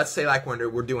elevated, let's say like when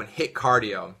we're doing HIIT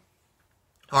cardio,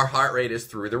 our heart rate is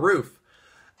through the roof.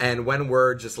 And when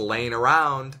we're just laying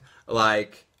around,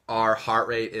 like our heart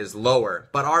rate is lower.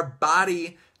 But our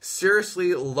body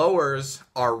seriously lowers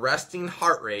our resting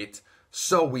heart rate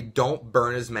so we don't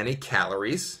burn as many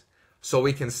calories, so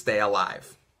we can stay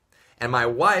alive. And my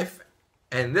wife,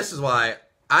 and this is why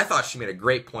I thought she made a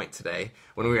great point today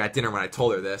when we were at dinner when I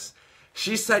told her this.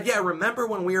 She said, yeah, remember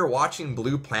when we were watching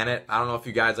Blue Planet? I don't know if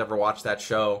you guys ever watched that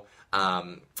show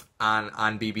on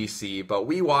BBC, but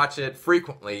we watch it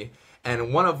frequently.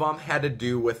 And one of them had to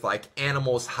do with like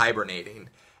animals hibernating.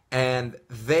 And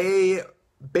they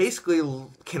basically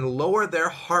can lower their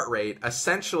heart rate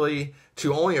essentially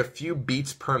to only a few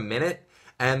beats per minute.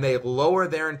 And they lower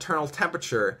their internal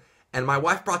temperature. And my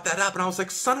wife brought that up and I was like,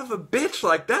 son of a bitch,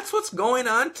 like that's what's going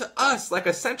on to us. Like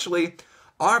essentially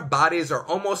our bodies are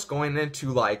almost going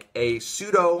into like a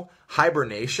pseudo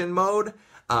hibernation mode.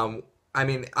 I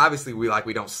mean, obviously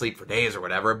we don't sleep for days or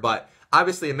whatever, but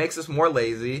obviously it makes us more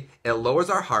lazy. It lowers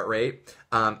our heart rate.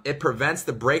 It prevents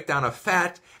the breakdown of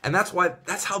fat, and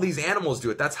that's how these animals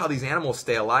do it. That's how these animals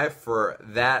stay alive for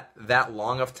that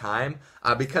long of time,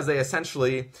 because they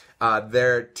essentially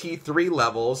their T3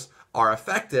 levels are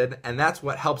affected, and that's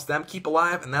what helps them keep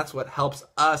alive, and that's what helps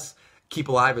us keep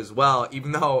alive as well,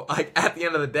 even though like at the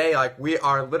end of the day, like we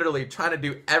are literally trying to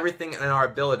do everything in our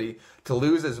ability to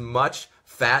lose as much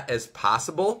fat as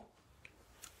possible.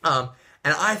 And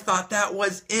I thought that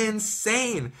was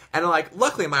insane. And like,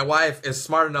 luckily my wife is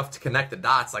smart enough to connect the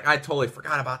dots. Like I totally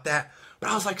forgot about that. But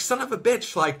I was like, son of a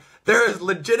bitch, like there is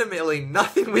legitimately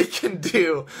nothing we can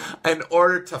do in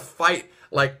order to fight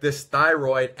like this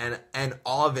thyroid and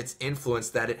all of its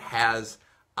influence that it has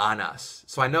on us.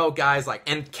 So I know guys like,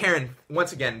 and Karen,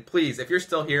 once again, please, if you're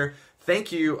still here,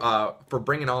 thank you for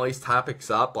bringing all these topics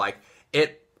up. Like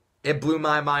it blew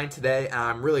my mind today, and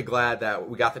I'm really glad that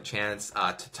we got the chance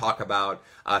to talk about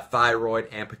thyroid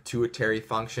and pituitary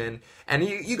function. And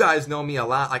you guys know me a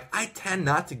lot. Like I tend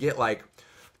not to get like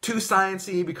too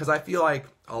sciencey because I feel like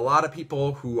a lot of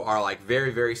people who are like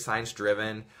very, very science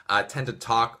driven tend to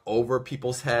talk over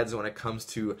people's heads when it comes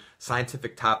to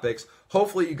scientific topics.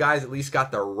 Hopefully you guys at least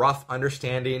got the rough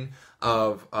understanding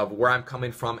of where I'm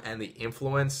coming from and the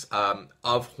influence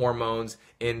of hormones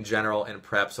in general in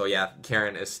prep. So yeah,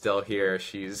 Karen is still here.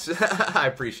 She's I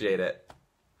appreciate it.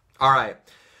 All right,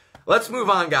 let's move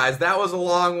on, guys. That was a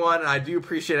long one, and I do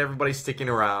appreciate everybody sticking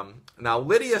around. Now,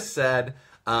 Lydia said,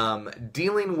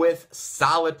 dealing with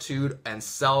solitude and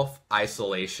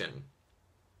self-isolation.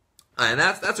 And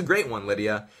that's a great one,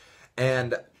 Lydia.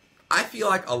 And I feel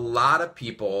like a lot of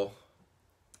people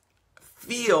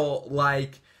feel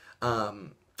like,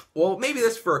 well, maybe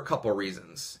this for a couple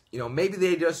reasons. You know, maybe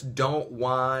they just don't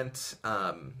want,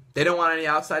 they don't want any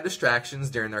outside distractions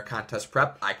during their contest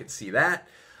prep. I could see that.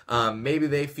 Maybe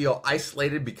they feel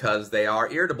isolated because they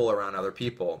are irritable around other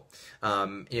people.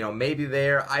 You know, maybe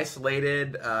they're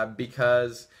isolated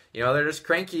because, you know, they're just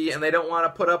cranky and they don't want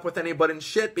to put up with anybody's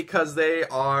shit because they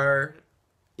are,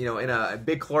 you know, in a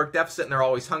big caloric deficit and they're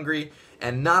always hungry.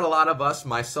 And not a lot of us,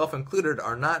 myself included,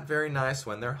 are not very nice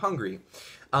when they're hungry.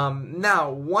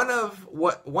 Now,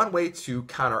 one way to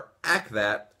counteract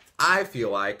that, I feel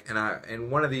like, and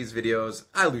in one of these videos,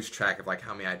 I lose track of like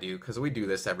how many I do because we do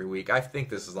this every week. I think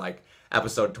this is like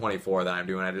episode 24 that I'm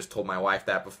doing. I just told my wife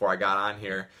that before I got on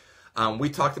here. We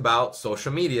talked about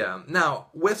social media. Now,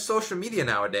 with social media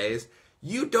nowadays,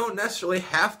 you don't necessarily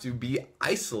have to be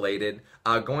isolated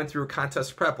going through a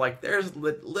contest prep. Like, there's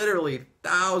literally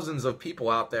thousands of people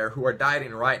out there who are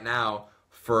dieting right now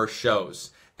for shows.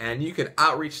 And you can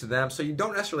outreach to them, so you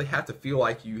don't necessarily have to feel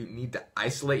like you need to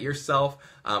isolate yourself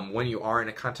when you are in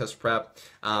a contest prep.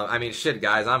 I mean, shit,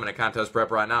 guys, I'm in a contest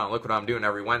prep right now, and look what I'm doing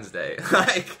every Wednesday.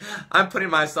 Like, I'm putting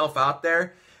myself out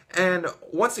there. And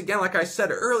once again, like I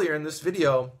said earlier in this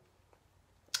video,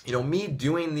 you know, me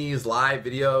doing these live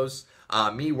videos,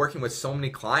 me working with so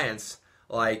many clients,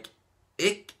 like,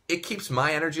 it keeps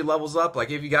my energy levels up.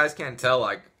 Like, if you guys can't tell,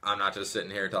 like, I'm not just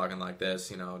sitting here talking like this,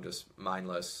 you know, just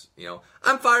mindless, you know.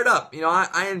 I'm fired up. You know,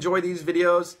 I enjoy these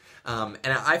videos, and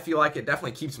I feel like it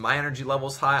definitely keeps my energy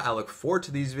levels high. I look forward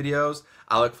to these videos.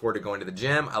 I look forward to going to the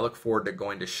gym. I look forward to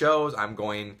going to shows. I'm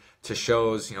going to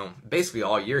shows, you know, basically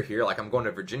all year here. Like, I'm going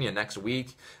to Virginia next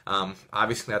week.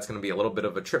 Obviously, that's going to be a little bit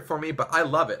of a trip for me, but I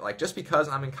love it. Like, just because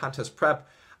I'm in contest prep,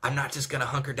 I'm not just going to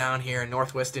hunker down here in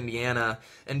Northwest Indiana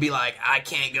and be like, I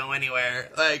can't go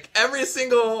anywhere. Like, every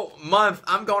single month,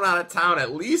 I'm going out of town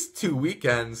at least 2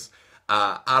 weekends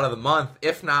out of the month,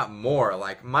 if not more.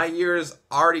 Like, my year's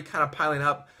already kind of piling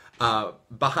up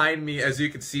behind me. As you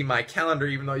can see, my calendar,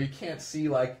 even though you can't see,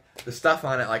 like, the stuff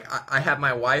on it. Like, I have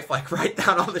my wife, like, write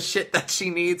down all the shit that she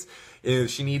needs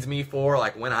me for,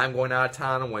 like, when I'm going out of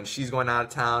town and when she's going out of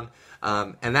town.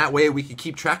 And that way we can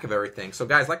keep track of everything. So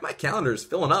guys, like, my calendar is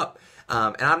filling up.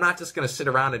 And I'm not just going to sit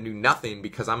around and do nothing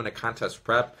because I'm in a contest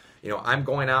prep. You know, I'm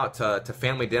going out to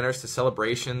family dinners, to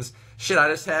celebrations. Shit, I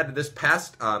just had this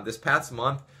past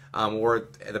month, or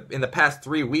in the past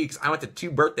 3 weeks, I went to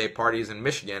 2 birthday parties in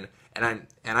Michigan. And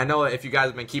I know if you guys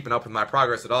have been keeping up with my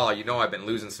progress at all, you know I've been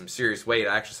losing some serious weight.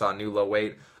 I actually saw a new low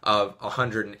weight of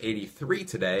 183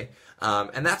 today.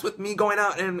 And that's with me going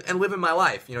out and living my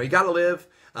life. You know, you got to live.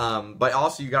 But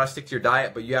also you got to stick to your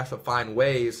diet, but you have to find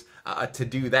ways to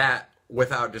do that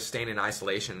without just staying in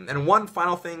isolation. And one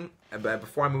final thing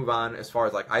before I move on, as far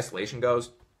as like isolation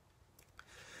goes,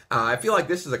 I feel like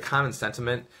this is a common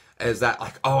sentiment, is that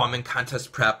like, oh, I'm in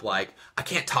contest prep, like I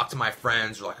can't talk to my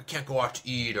friends, or like I can't go out to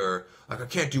eat, or like I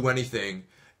can't do anything,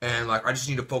 and like I just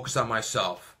need to focus on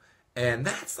myself. And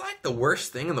that's like the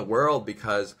worst thing in the world,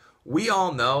 because we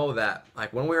all know that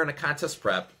like when we're in a contest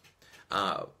prep,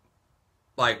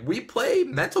 like, we play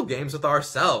mental games with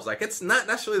ourselves. Like, it's not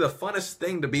necessarily the funnest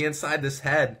thing to be inside this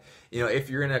head, you know, if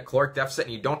you're in a caloric deficit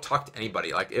and you don't talk to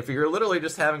anybody. Like, if you're literally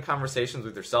just having conversations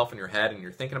with yourself in your head and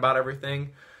you're thinking about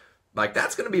everything, like,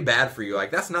 that's going to be bad for you.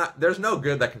 Like, there's no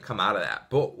good that can come out of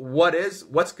that. But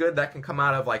what's good that can come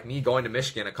out of, like, me going to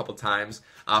Michigan a couple times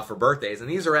for birthdays? And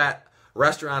these are at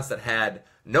restaurants that had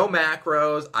no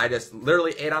macros. I just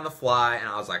literally ate on the fly, and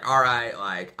I was like, all right,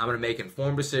 like, I'm gonna make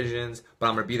informed decisions, but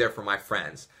I'm gonna be there for my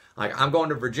friends. Like, I'm going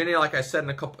to Virginia, like I said,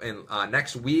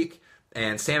 next week,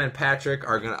 and Sam and Patrick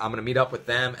I'm gonna meet up with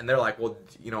them, and they're like, well,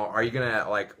 you know, are you gonna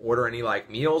like order any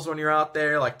like meals when you're out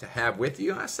there, like to have with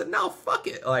you? And I said, no, fuck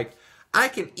it. Like, I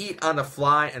can eat on the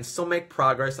fly and still make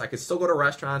progress. I can still go to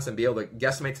restaurants and be able to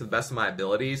guesstimate to the best of my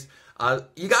abilities.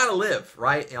 You gotta live,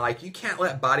 right? And like, you can't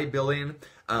let bodybuilding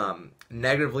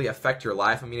negatively affect your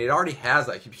life. I mean, it already has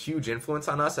a huge influence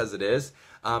on us as it is.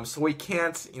 So we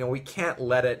can't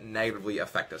let it negatively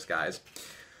affect us, guys.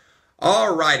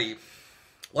 Alrighty,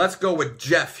 let's go with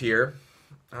Jeff here.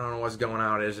 I don't know what's going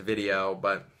on in his video,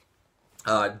 but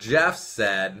Jeff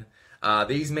said,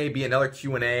 these may be another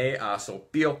Q&A, so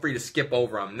feel free to skip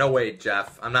over them. No way,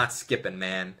 Jeff. I'm not skipping,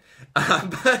 man.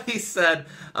 But he said,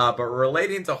 but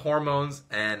relating to hormones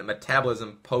and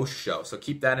metabolism post-show, so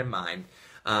keep that in mind.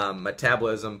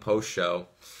 Metabolism post-show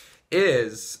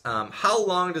is, how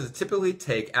long does it typically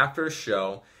take after a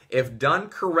show, if done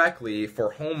correctly,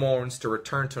 for hormones to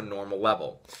return to a normal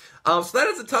level? So that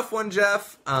is a tough one,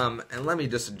 Jeff. And let me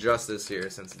just adjust this here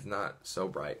since it's not so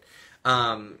bright.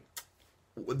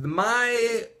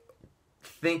 My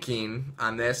thinking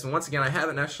on this, and once again, I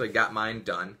haven't actually got mine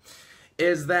done,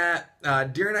 is that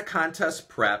during a contest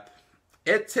prep,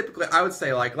 it typically, I would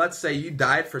say, like, let's say you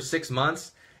diet for 6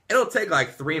 months, it'll take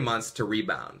like 3 months to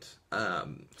rebound.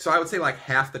 So I would say like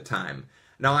half the time.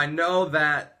 Now I know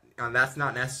that that's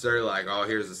not necessarily like, oh,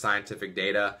 here's the scientific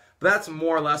data, but that's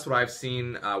more or less what I've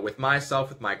seen with myself,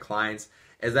 with my clients,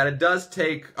 is that it does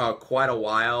take quite a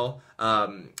while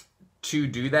to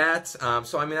do that.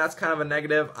 So I mean, that's kind of a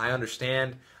negative, I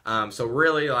understand. So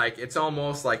really, like, it's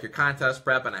almost like your contest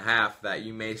prep and a half that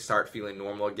you may start feeling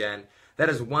normal again. That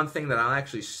is one thing that I'll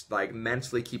actually like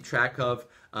mentally keep track of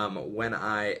when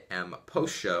I am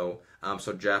post-show.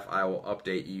 So Jeff, I will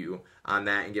update you on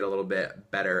that and get a little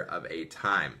bit better of a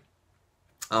time.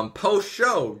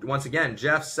 Post-show, once again,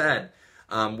 Jeff said,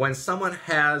 when someone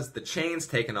has the chains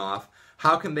taken off,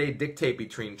 how can they dictate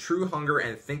between true hunger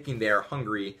and thinking they are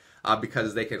hungry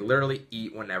because they could literally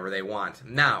eat whenever they want?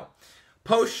 Now,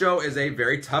 post-show is a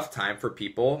very tough time for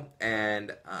people,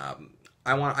 and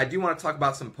I do want to talk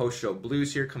about some post-show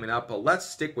blues here coming up, but let's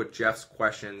stick with Jeff's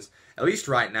questions, at least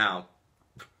right now.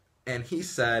 And he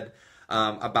said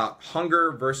about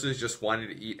hunger versus just wanting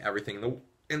to eat everything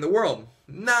in the world.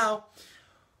 Now,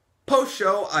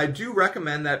 post-show, I do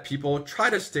recommend that people try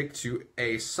to stick to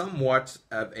a somewhat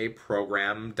of a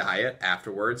program diet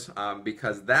afterwards,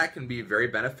 because that can be very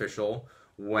beneficial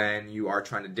when you are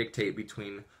trying to dictate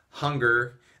between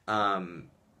hunger.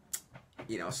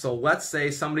 So let's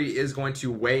say somebody is going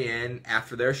to weigh in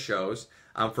after their shows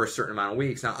for a certain amount of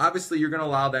weeks. Now, obviously, you're going to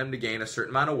allow them to gain a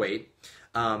certain amount of weight,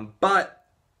 but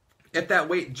if that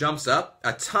weight jumps up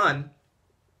a ton,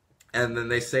 and then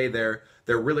they say they're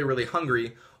really, really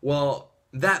hungry, well,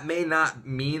 that may not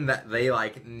mean that they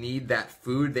like need that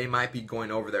food. They might be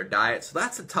going over their diet. So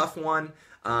that's a tough one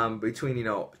between,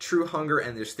 true hunger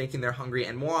and just thinking they're hungry.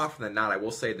 And more often than not, I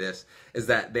will say this, is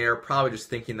that they're probably just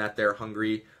thinking that they're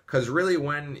hungry. Because really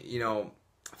when,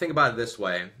 think about it this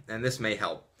way, and this may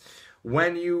help.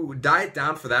 When you diet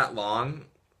down for that long,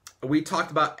 we talked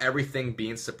about everything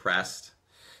being suppressed.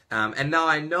 And now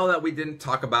I know that we didn't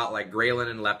talk about like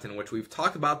ghrelin and leptin, which we've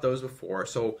talked about those before.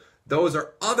 So those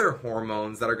are other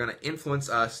hormones that are going to influence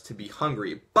us to be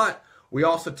hungry. But we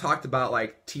also talked about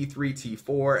like T3,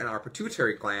 T4 in our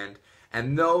pituitary gland,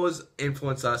 and those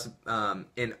influence us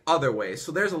in other ways.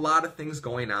 So there's a lot of things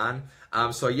going on.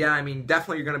 So yeah, I mean,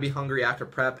 definitely you're going to be hungry after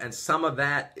prep, and some of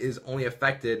that is only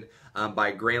affected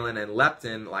by ghrelin and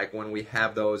leptin. Like when we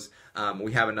have those,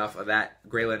 we have enough of that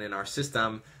ghrelin in our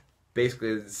system,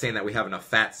 basically saying that we have enough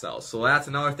fat cells. So that's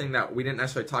another thing that we didn't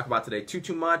necessarily talk about today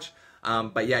too much.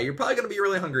 But yeah, you're probably going to be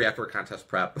really hungry after a contest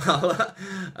prep.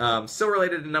 Still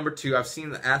related to number 2, I've seen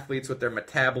the athletes with their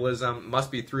metabolism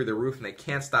must be through the roof and they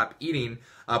can't stop eating,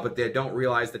 but they don't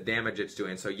realize the damage it's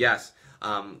doing. So yes,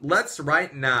 let's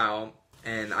right now,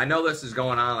 and I know this is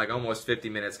going on like almost 50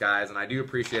 minutes, guys, and I do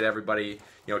appreciate everybody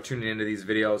tuning into these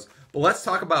videos, but let's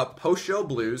talk about post-show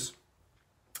blues,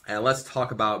 and let's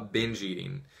talk about binge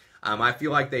eating. I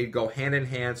feel like they go hand in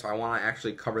hand, so I want to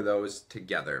actually cover those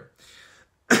together.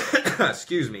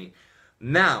 Excuse me.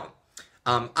 Now,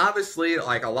 obviously,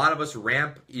 like a lot of us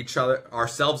ramp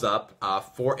ourselves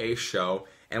up for a show,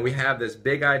 and we have this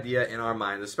big idea in our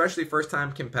minds, especially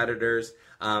first-time competitors,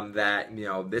 that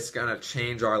this is gonna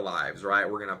change our lives, right?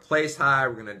 We're gonna place high,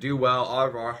 we're gonna do well, all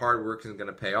of our hard work is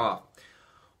gonna pay off.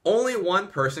 Only one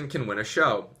person can win a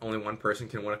show. Only one person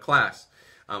can win a class.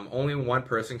 Only one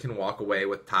person can walk away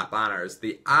with top honors.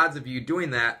 The odds of you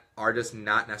doing that are just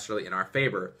not necessarily in our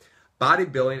favor.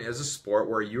 Bodybuilding is a sport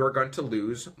where you are going to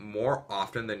lose more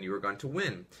often than you are going to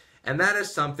win. And that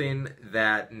is something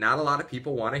that not a lot of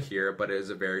people want to hear, but it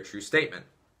is a very true statement.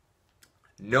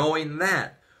 Knowing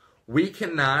that, we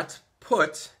cannot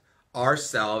put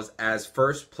ourselves as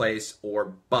first place or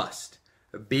bust.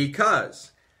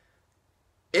 Because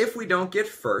if we don't get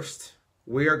first,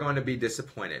 we are going to be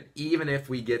disappointed. Even if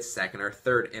we get second or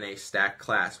third in a stacked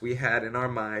class, we had in our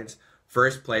minds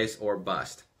first place or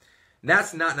bust.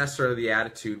 That's not necessarily the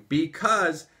attitude,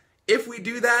 because if we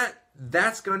do that,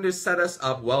 that's going to set us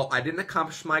up, well, I didn't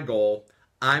accomplish my goal,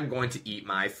 I'm going to eat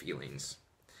my feelings.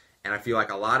 And I feel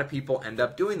like a lot of people end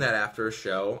up doing that after a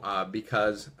show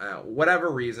because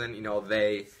whatever reason,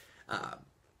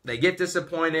 they get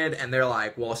disappointed and they're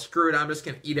like, well, screw it, I'm just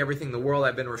going to eat everything in the world.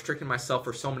 I've been restricting myself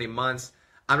for so many months,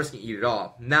 I'm just going to eat it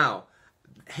all. Now,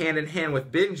 hand in hand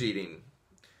with binge eating,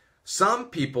 some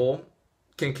people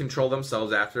can control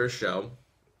themselves after a show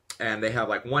and they have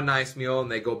like one nice meal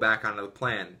and they go back onto the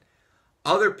plan.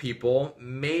 Other people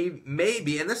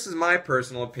maybe, and this is my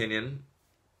personal opinion,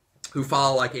 who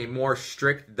follow like a more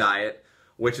strict diet,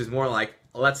 which is more like,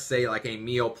 let's say like a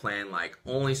meal plan, like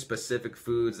only specific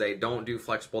foods. They don't do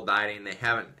flexible dieting. They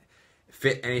haven't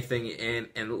fit anything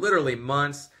in literally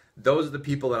months. Those are the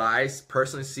people that I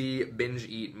personally see binge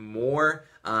eat more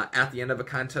at the end of a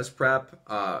contest prep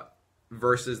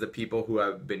versus the people who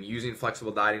have been using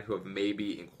flexible dieting, who have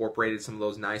maybe incorporated some of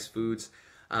those nice foods.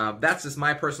 That's just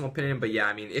my personal opinion, but yeah,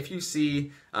 I mean, if you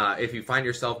find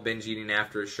yourself binge eating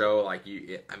after a show, like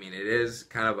it is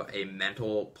kind of a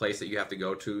mental place that you have to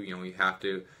go to. You know, you have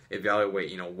to evaluate,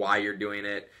 you know, why you're doing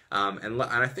it. And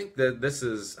I think that this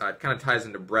is kind of ties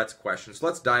into Brett's question, so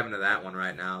let's dive into that one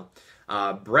right now.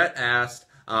 Brett asked,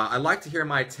 I'd like to hear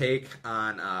my take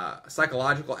on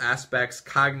psychological aspects,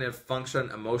 cognitive function,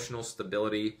 emotional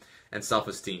stability, and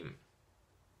self-esteem.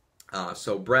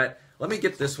 So Brett, let me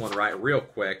get this one right real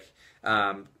quick.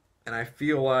 And I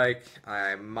feel like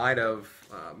I might have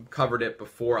covered it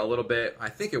before a little bit. I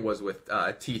think it was with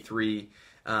T3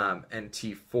 and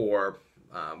T4.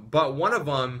 But one of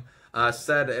them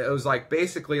said it was like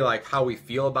basically like how we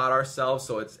feel about ourselves.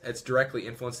 So it's directly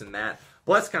influencing that.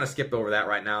 But let's kind of skip over that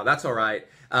right now. That's all right.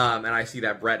 And I see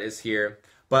that Brett is here.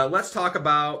 But let's talk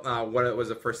about what it was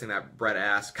the first thing that Brett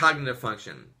asked, cognitive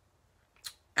function.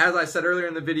 As I said earlier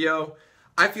in the video,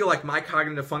 I feel like my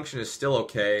cognitive function is still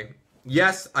okay.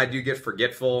 Yes, I do get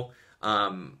forgetful.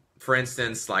 For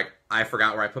instance, like I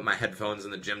forgot where I put my headphones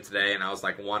in the gym today, and I was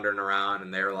like wandering around,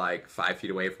 and they were like 5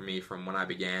 feet away from me from when I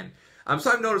began.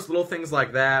 So I've noticed little things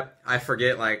like that. I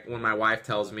forget like when my wife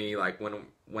tells me like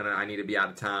when I need to be out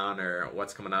of town or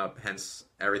what's coming up. Hence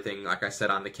everything, like I said,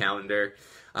 on the calendar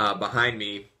behind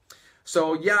me.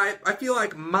 So yeah, I feel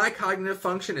like my cognitive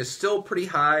function is still pretty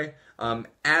high.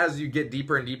 As you get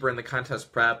deeper and deeper in the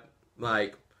contest prep,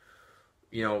 like,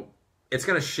 you know, it's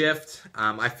going to shift.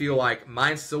 I feel like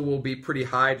mine still will be pretty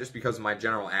high just because of my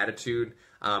general attitude,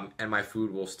 and my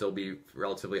food will still be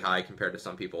relatively high compared to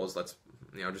some people's. Let's,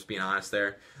 you know, just being honest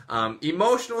there.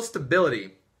 Emotional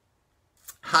stability.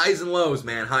 Highs and lows,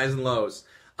 man. Highs and lows.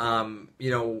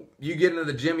 You know, you get into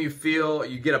the gym, you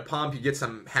get a pump, you get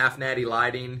some half natty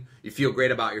lighting, you feel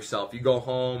great about yourself. You go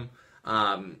home,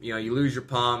 you know, you lose your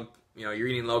pump, you know, you're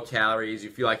eating low calories, you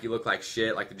feel like you look like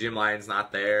shit, like the gym lighting's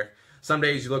not there. Some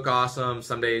days you look awesome,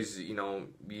 some days, you know,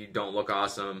 you don't look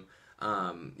awesome.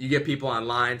 You get people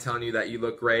online telling you that you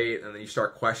look great, and then you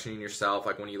start questioning yourself,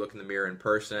 like when you look in the mirror in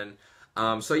person.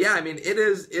 So yeah, I mean, it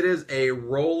is a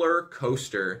roller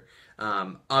coaster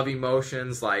of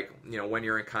emotions, like, you know, when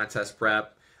you're in contest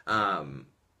prep. So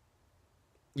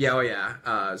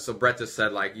Brett just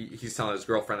said, like, he's telling his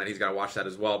girlfriend that he's got to watch that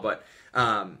as well. But,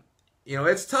 you know,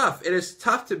 it's tough. It is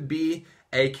tough to be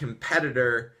a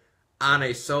competitor on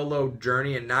a solo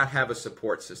journey and not have a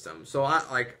support system. So,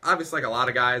 obviously, like a lot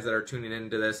of guys that are tuning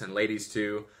into this, and ladies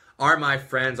too, are my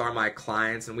friends, are my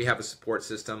clients, and we have a support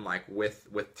system, like,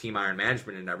 with Team Iron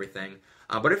Management and everything.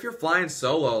 But if you're flying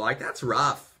solo, like, that's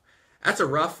rough. It's a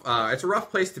rough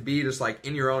place to be, just like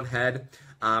in your own head.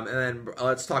 And then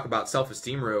let's talk about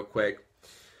self-esteem real quick.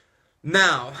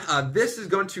 Now, this is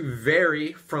going to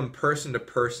vary from person to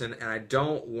person, and I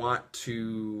don't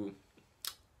know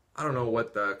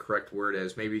what the correct word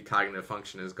is. Maybe cognitive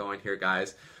function is going here,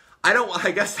 guys. I don't know what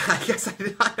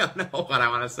I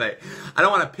want to say. I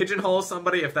don't want to pigeonhole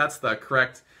somebody, if that's the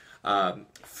correct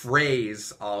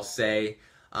phrase, I'll say.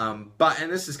 And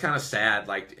this is kind of sad,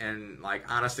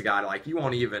 honest to God, like you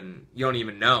don't even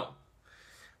know.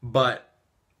 But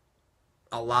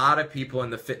a lot of people in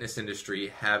the fitness industry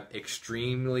have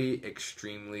extremely,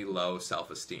 extremely low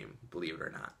self-esteem, believe it or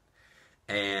not.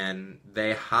 And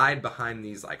they hide behind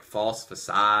these like false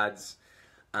facades.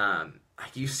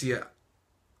 Like you see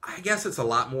I guess it's a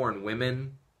lot more in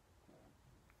women.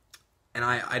 And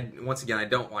I once again, I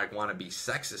don't like want to be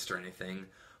sexist or anything.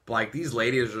 But like these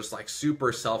ladies are just like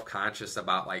super self-conscious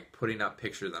about like putting up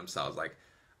pictures of themselves. Like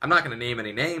I'm not going to name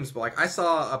any names, but like I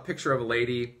saw a picture of a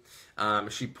lady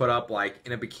she put up like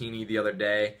in a bikini the other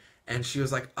day, and she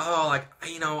was like, oh, like,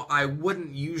 you know, I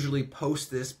wouldn't usually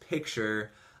post this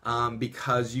picture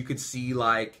because you could see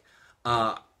like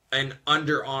an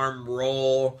underarm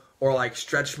roll or like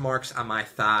stretch marks on my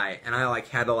thigh. And I like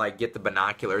had to like get the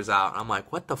binoculars out. I'm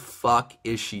like, what the fuck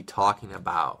is she talking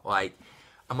about? Like,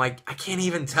 I'm like, I can't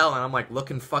even tell. And I'm like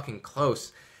looking fucking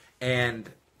close. And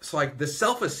so like the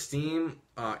self-esteem,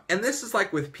 and this is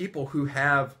like with people who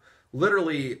have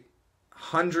literally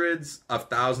hundreds of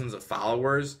thousands of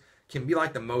followers, can be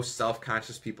like the most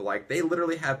self-conscious people. Like they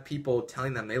literally have people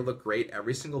telling them they look great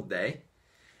every single day,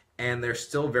 and they're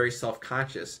still very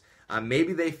self-conscious.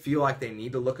 Maybe they feel like they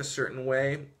need to look a certain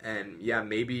way, and yeah,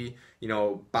 maybe, you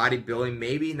know, bodybuilding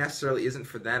maybe necessarily isn't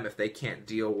for them if they can't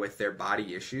deal with their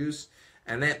body issues.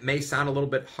 And that may sound a little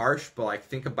bit harsh, but like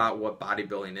think about what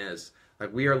bodybuilding is.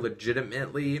 Like we are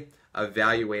legitimately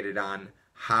evaluated on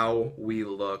how we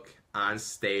look on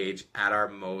stage at our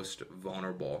most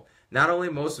vulnerable. Not only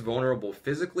most vulnerable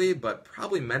physically, but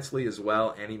probably mentally as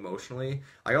well and emotionally.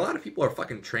 Like, a lot of people are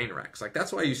fucking train wrecks. Like,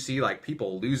 that's why you see, like,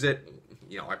 people lose it.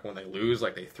 You know, like, when they lose,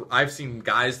 like, I've seen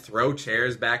guys throw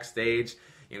chairs backstage.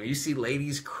 You know, you see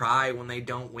ladies cry when they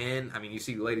don't win. I mean, you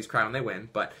see ladies cry when they win.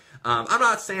 But I'm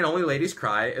not saying only ladies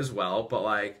cry as well. But,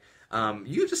 like,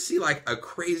 you just see, like, a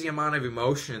crazy amount of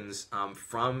emotions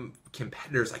from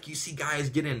competitors. Like, you see guys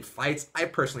get in fights. I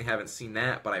personally haven't seen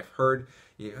that, but I've heard.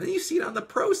 You know, you see it on the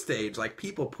pro stage, like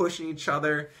people pushing each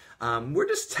other. We're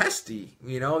just testy,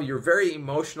 you know. You're very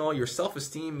emotional. Your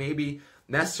self-esteem maybe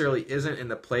necessarily isn't in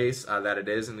the place that it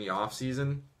is in the off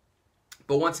season.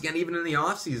 But once again, even in the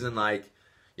off season, like,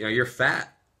 you know, you're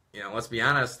fat. You know, let's be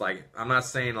honest. Like, I'm not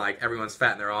saying like everyone's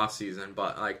fat in their off season,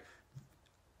 but like,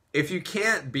 if you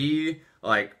can't be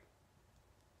like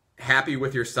happy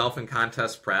with yourself in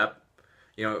contest prep,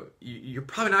 you know, you're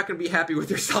probably not going to be happy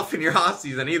with yourself in your off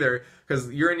season either,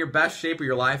 because you're in your best shape of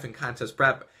your life in contest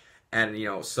prep. And, you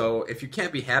know, so if you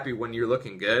can't be happy when you're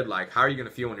looking good, like, how are you going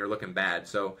to feel when you're looking bad?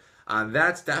 So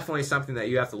that's definitely something that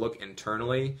you have to look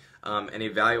internally and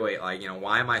evaluate, like, you know,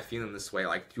 why am I feeling this way?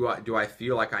 Like, do I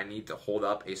feel like I need to hold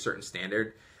up a certain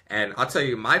standard? And I'll tell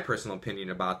you my personal opinion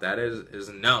about that is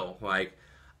no. Like,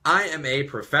 I am a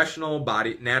professional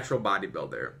natural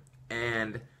bodybuilder,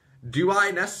 and do I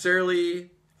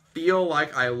necessarily feel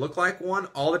like I look like one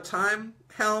all the time?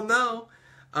 Hell no.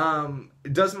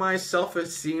 Does my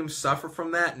self-esteem suffer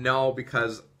from that? No,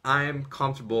 because I'm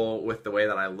comfortable with the way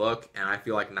that I look, and I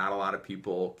feel like not a lot of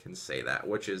people can say that,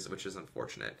 which is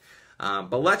unfortunate.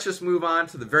 But let's just move on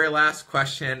to the very last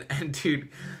question. And dude,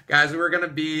 guys, we're gonna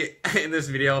be in this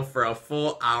video for a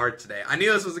full hour today. I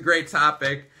knew this was a great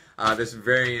topic. This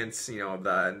variance, you know,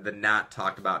 the not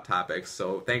talked about topics.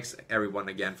 So thanks everyone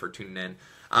again for tuning in.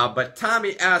 But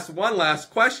Tommy asked one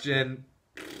last question,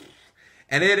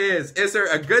 and it is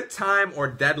there a good time or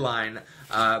deadline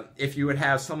if you would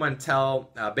have someone tell,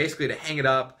 basically to hang it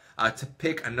up, to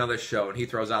pick another show, and he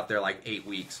throws out there like 8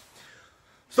 weeks.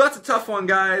 So that's a tough one,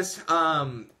 guys.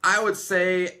 I would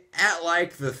say at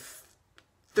like the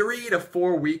 3 to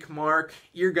 4 week mark,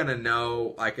 you're gonna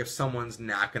know like if someone's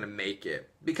not gonna make it.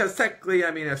 Because technically, I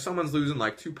mean, if someone's losing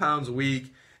like 2 pounds a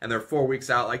week and they're 4 weeks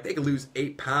out, like they could lose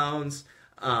 8 pounds.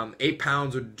 8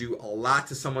 pounds would do a lot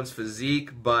to someone's physique,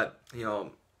 but you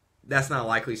know, that's not a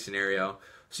likely scenario.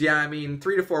 So yeah, I mean,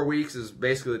 3 to 4 weeks is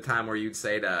basically the time where you'd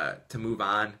say to move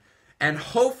on. And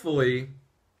hopefully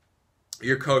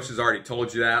your coach has already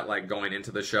told you that, like going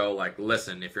into the show, like,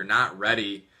 listen, if you're not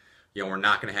ready, you know, we're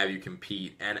not going to have you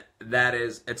compete. And that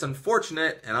is, it's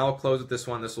unfortunate, and I'll close with this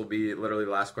one. This will be literally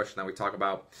the last question that we talk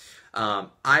about.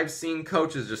 I've seen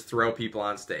coaches just throw people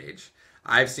on stage.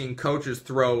 I've seen coaches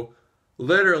throw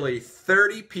literally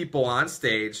 30 people on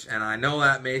stage, and I know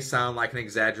that may sound like an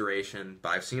exaggeration, but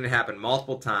I've seen it happen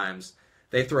multiple times.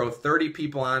 They throw 30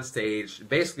 people on stage,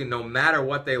 basically no matter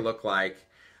what they look like,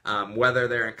 whether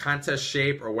they're in contest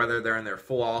shape or whether they're in their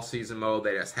full all-season mode.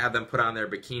 They just have them put on their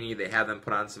bikini. They have them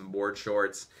put on some board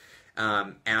shorts.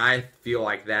 And I feel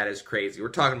like that is crazy. We're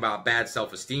talking about bad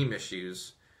self-esteem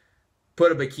issues.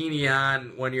 Put a bikini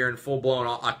on when you're in full-blown,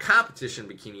 a competition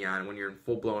bikini on when you're in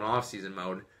full-blown off-season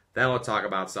mode. Then we'll talk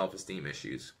about self-esteem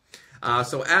issues.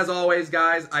 So as always,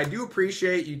 guys, I do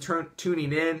appreciate you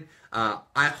tuning in.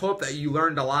 I hope that you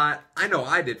learned a lot. I know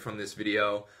I did from this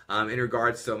video in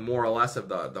regards to more or less of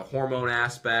the hormone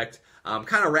aspect.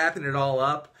 Kind of wrapping it all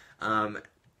up.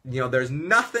 You know, there's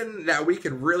nothing that we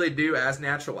could really do as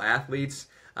natural athletes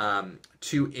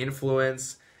to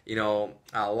influence, you know,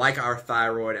 like our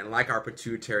thyroid and like our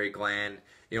pituitary gland.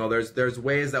 You know, there's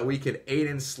ways that we could aid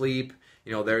in sleep.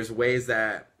 You know, there's ways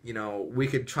that, you know, we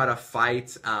could try to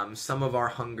fight some of our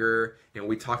hunger. You know,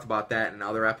 we talked about that in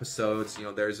other episodes. You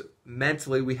know, there's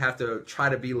mentally we have to try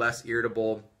to be less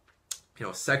irritable. You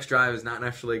know, sex drive is not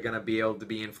necessarily going to be able to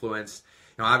be influenced.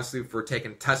 You know, obviously if we're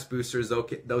taking test boosters,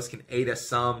 those can aid us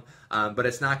some, but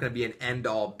it's not going to be an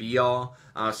end-all, be-all.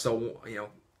 So, you know,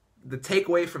 the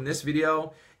takeaway from this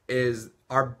video is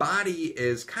our body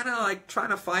is kind of like trying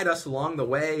to fight us along the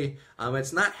way.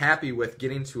 It's not happy with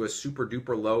getting to a super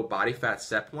duper low body fat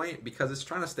set point because it's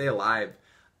trying to stay alive.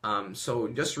 So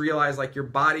just realize like your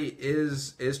body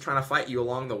is trying to fight you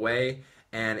along the way,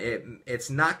 and it's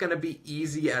not going to be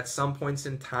easy at some points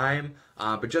in time.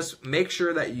 But just make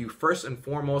sure that you first and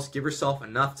foremost give yourself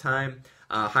enough time.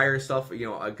 Hire yourself, you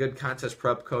know, a good contest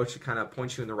prep coach to kind of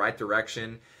point you in the right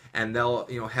direction. And they'll,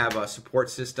 you know, have a support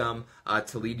system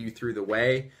to lead you through the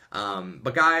way.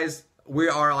 But guys, we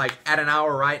are like at an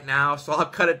hour right now, so I'll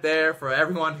cut it there for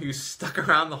everyone who's stuck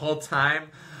around the whole time.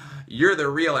 you're the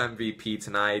real MVP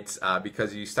tonight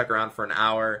because you stuck around for an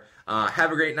hour.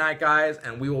 Have a great night, guys,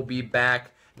 and we will be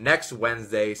back next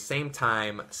Wednesday, same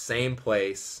time, same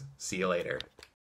place. See you later.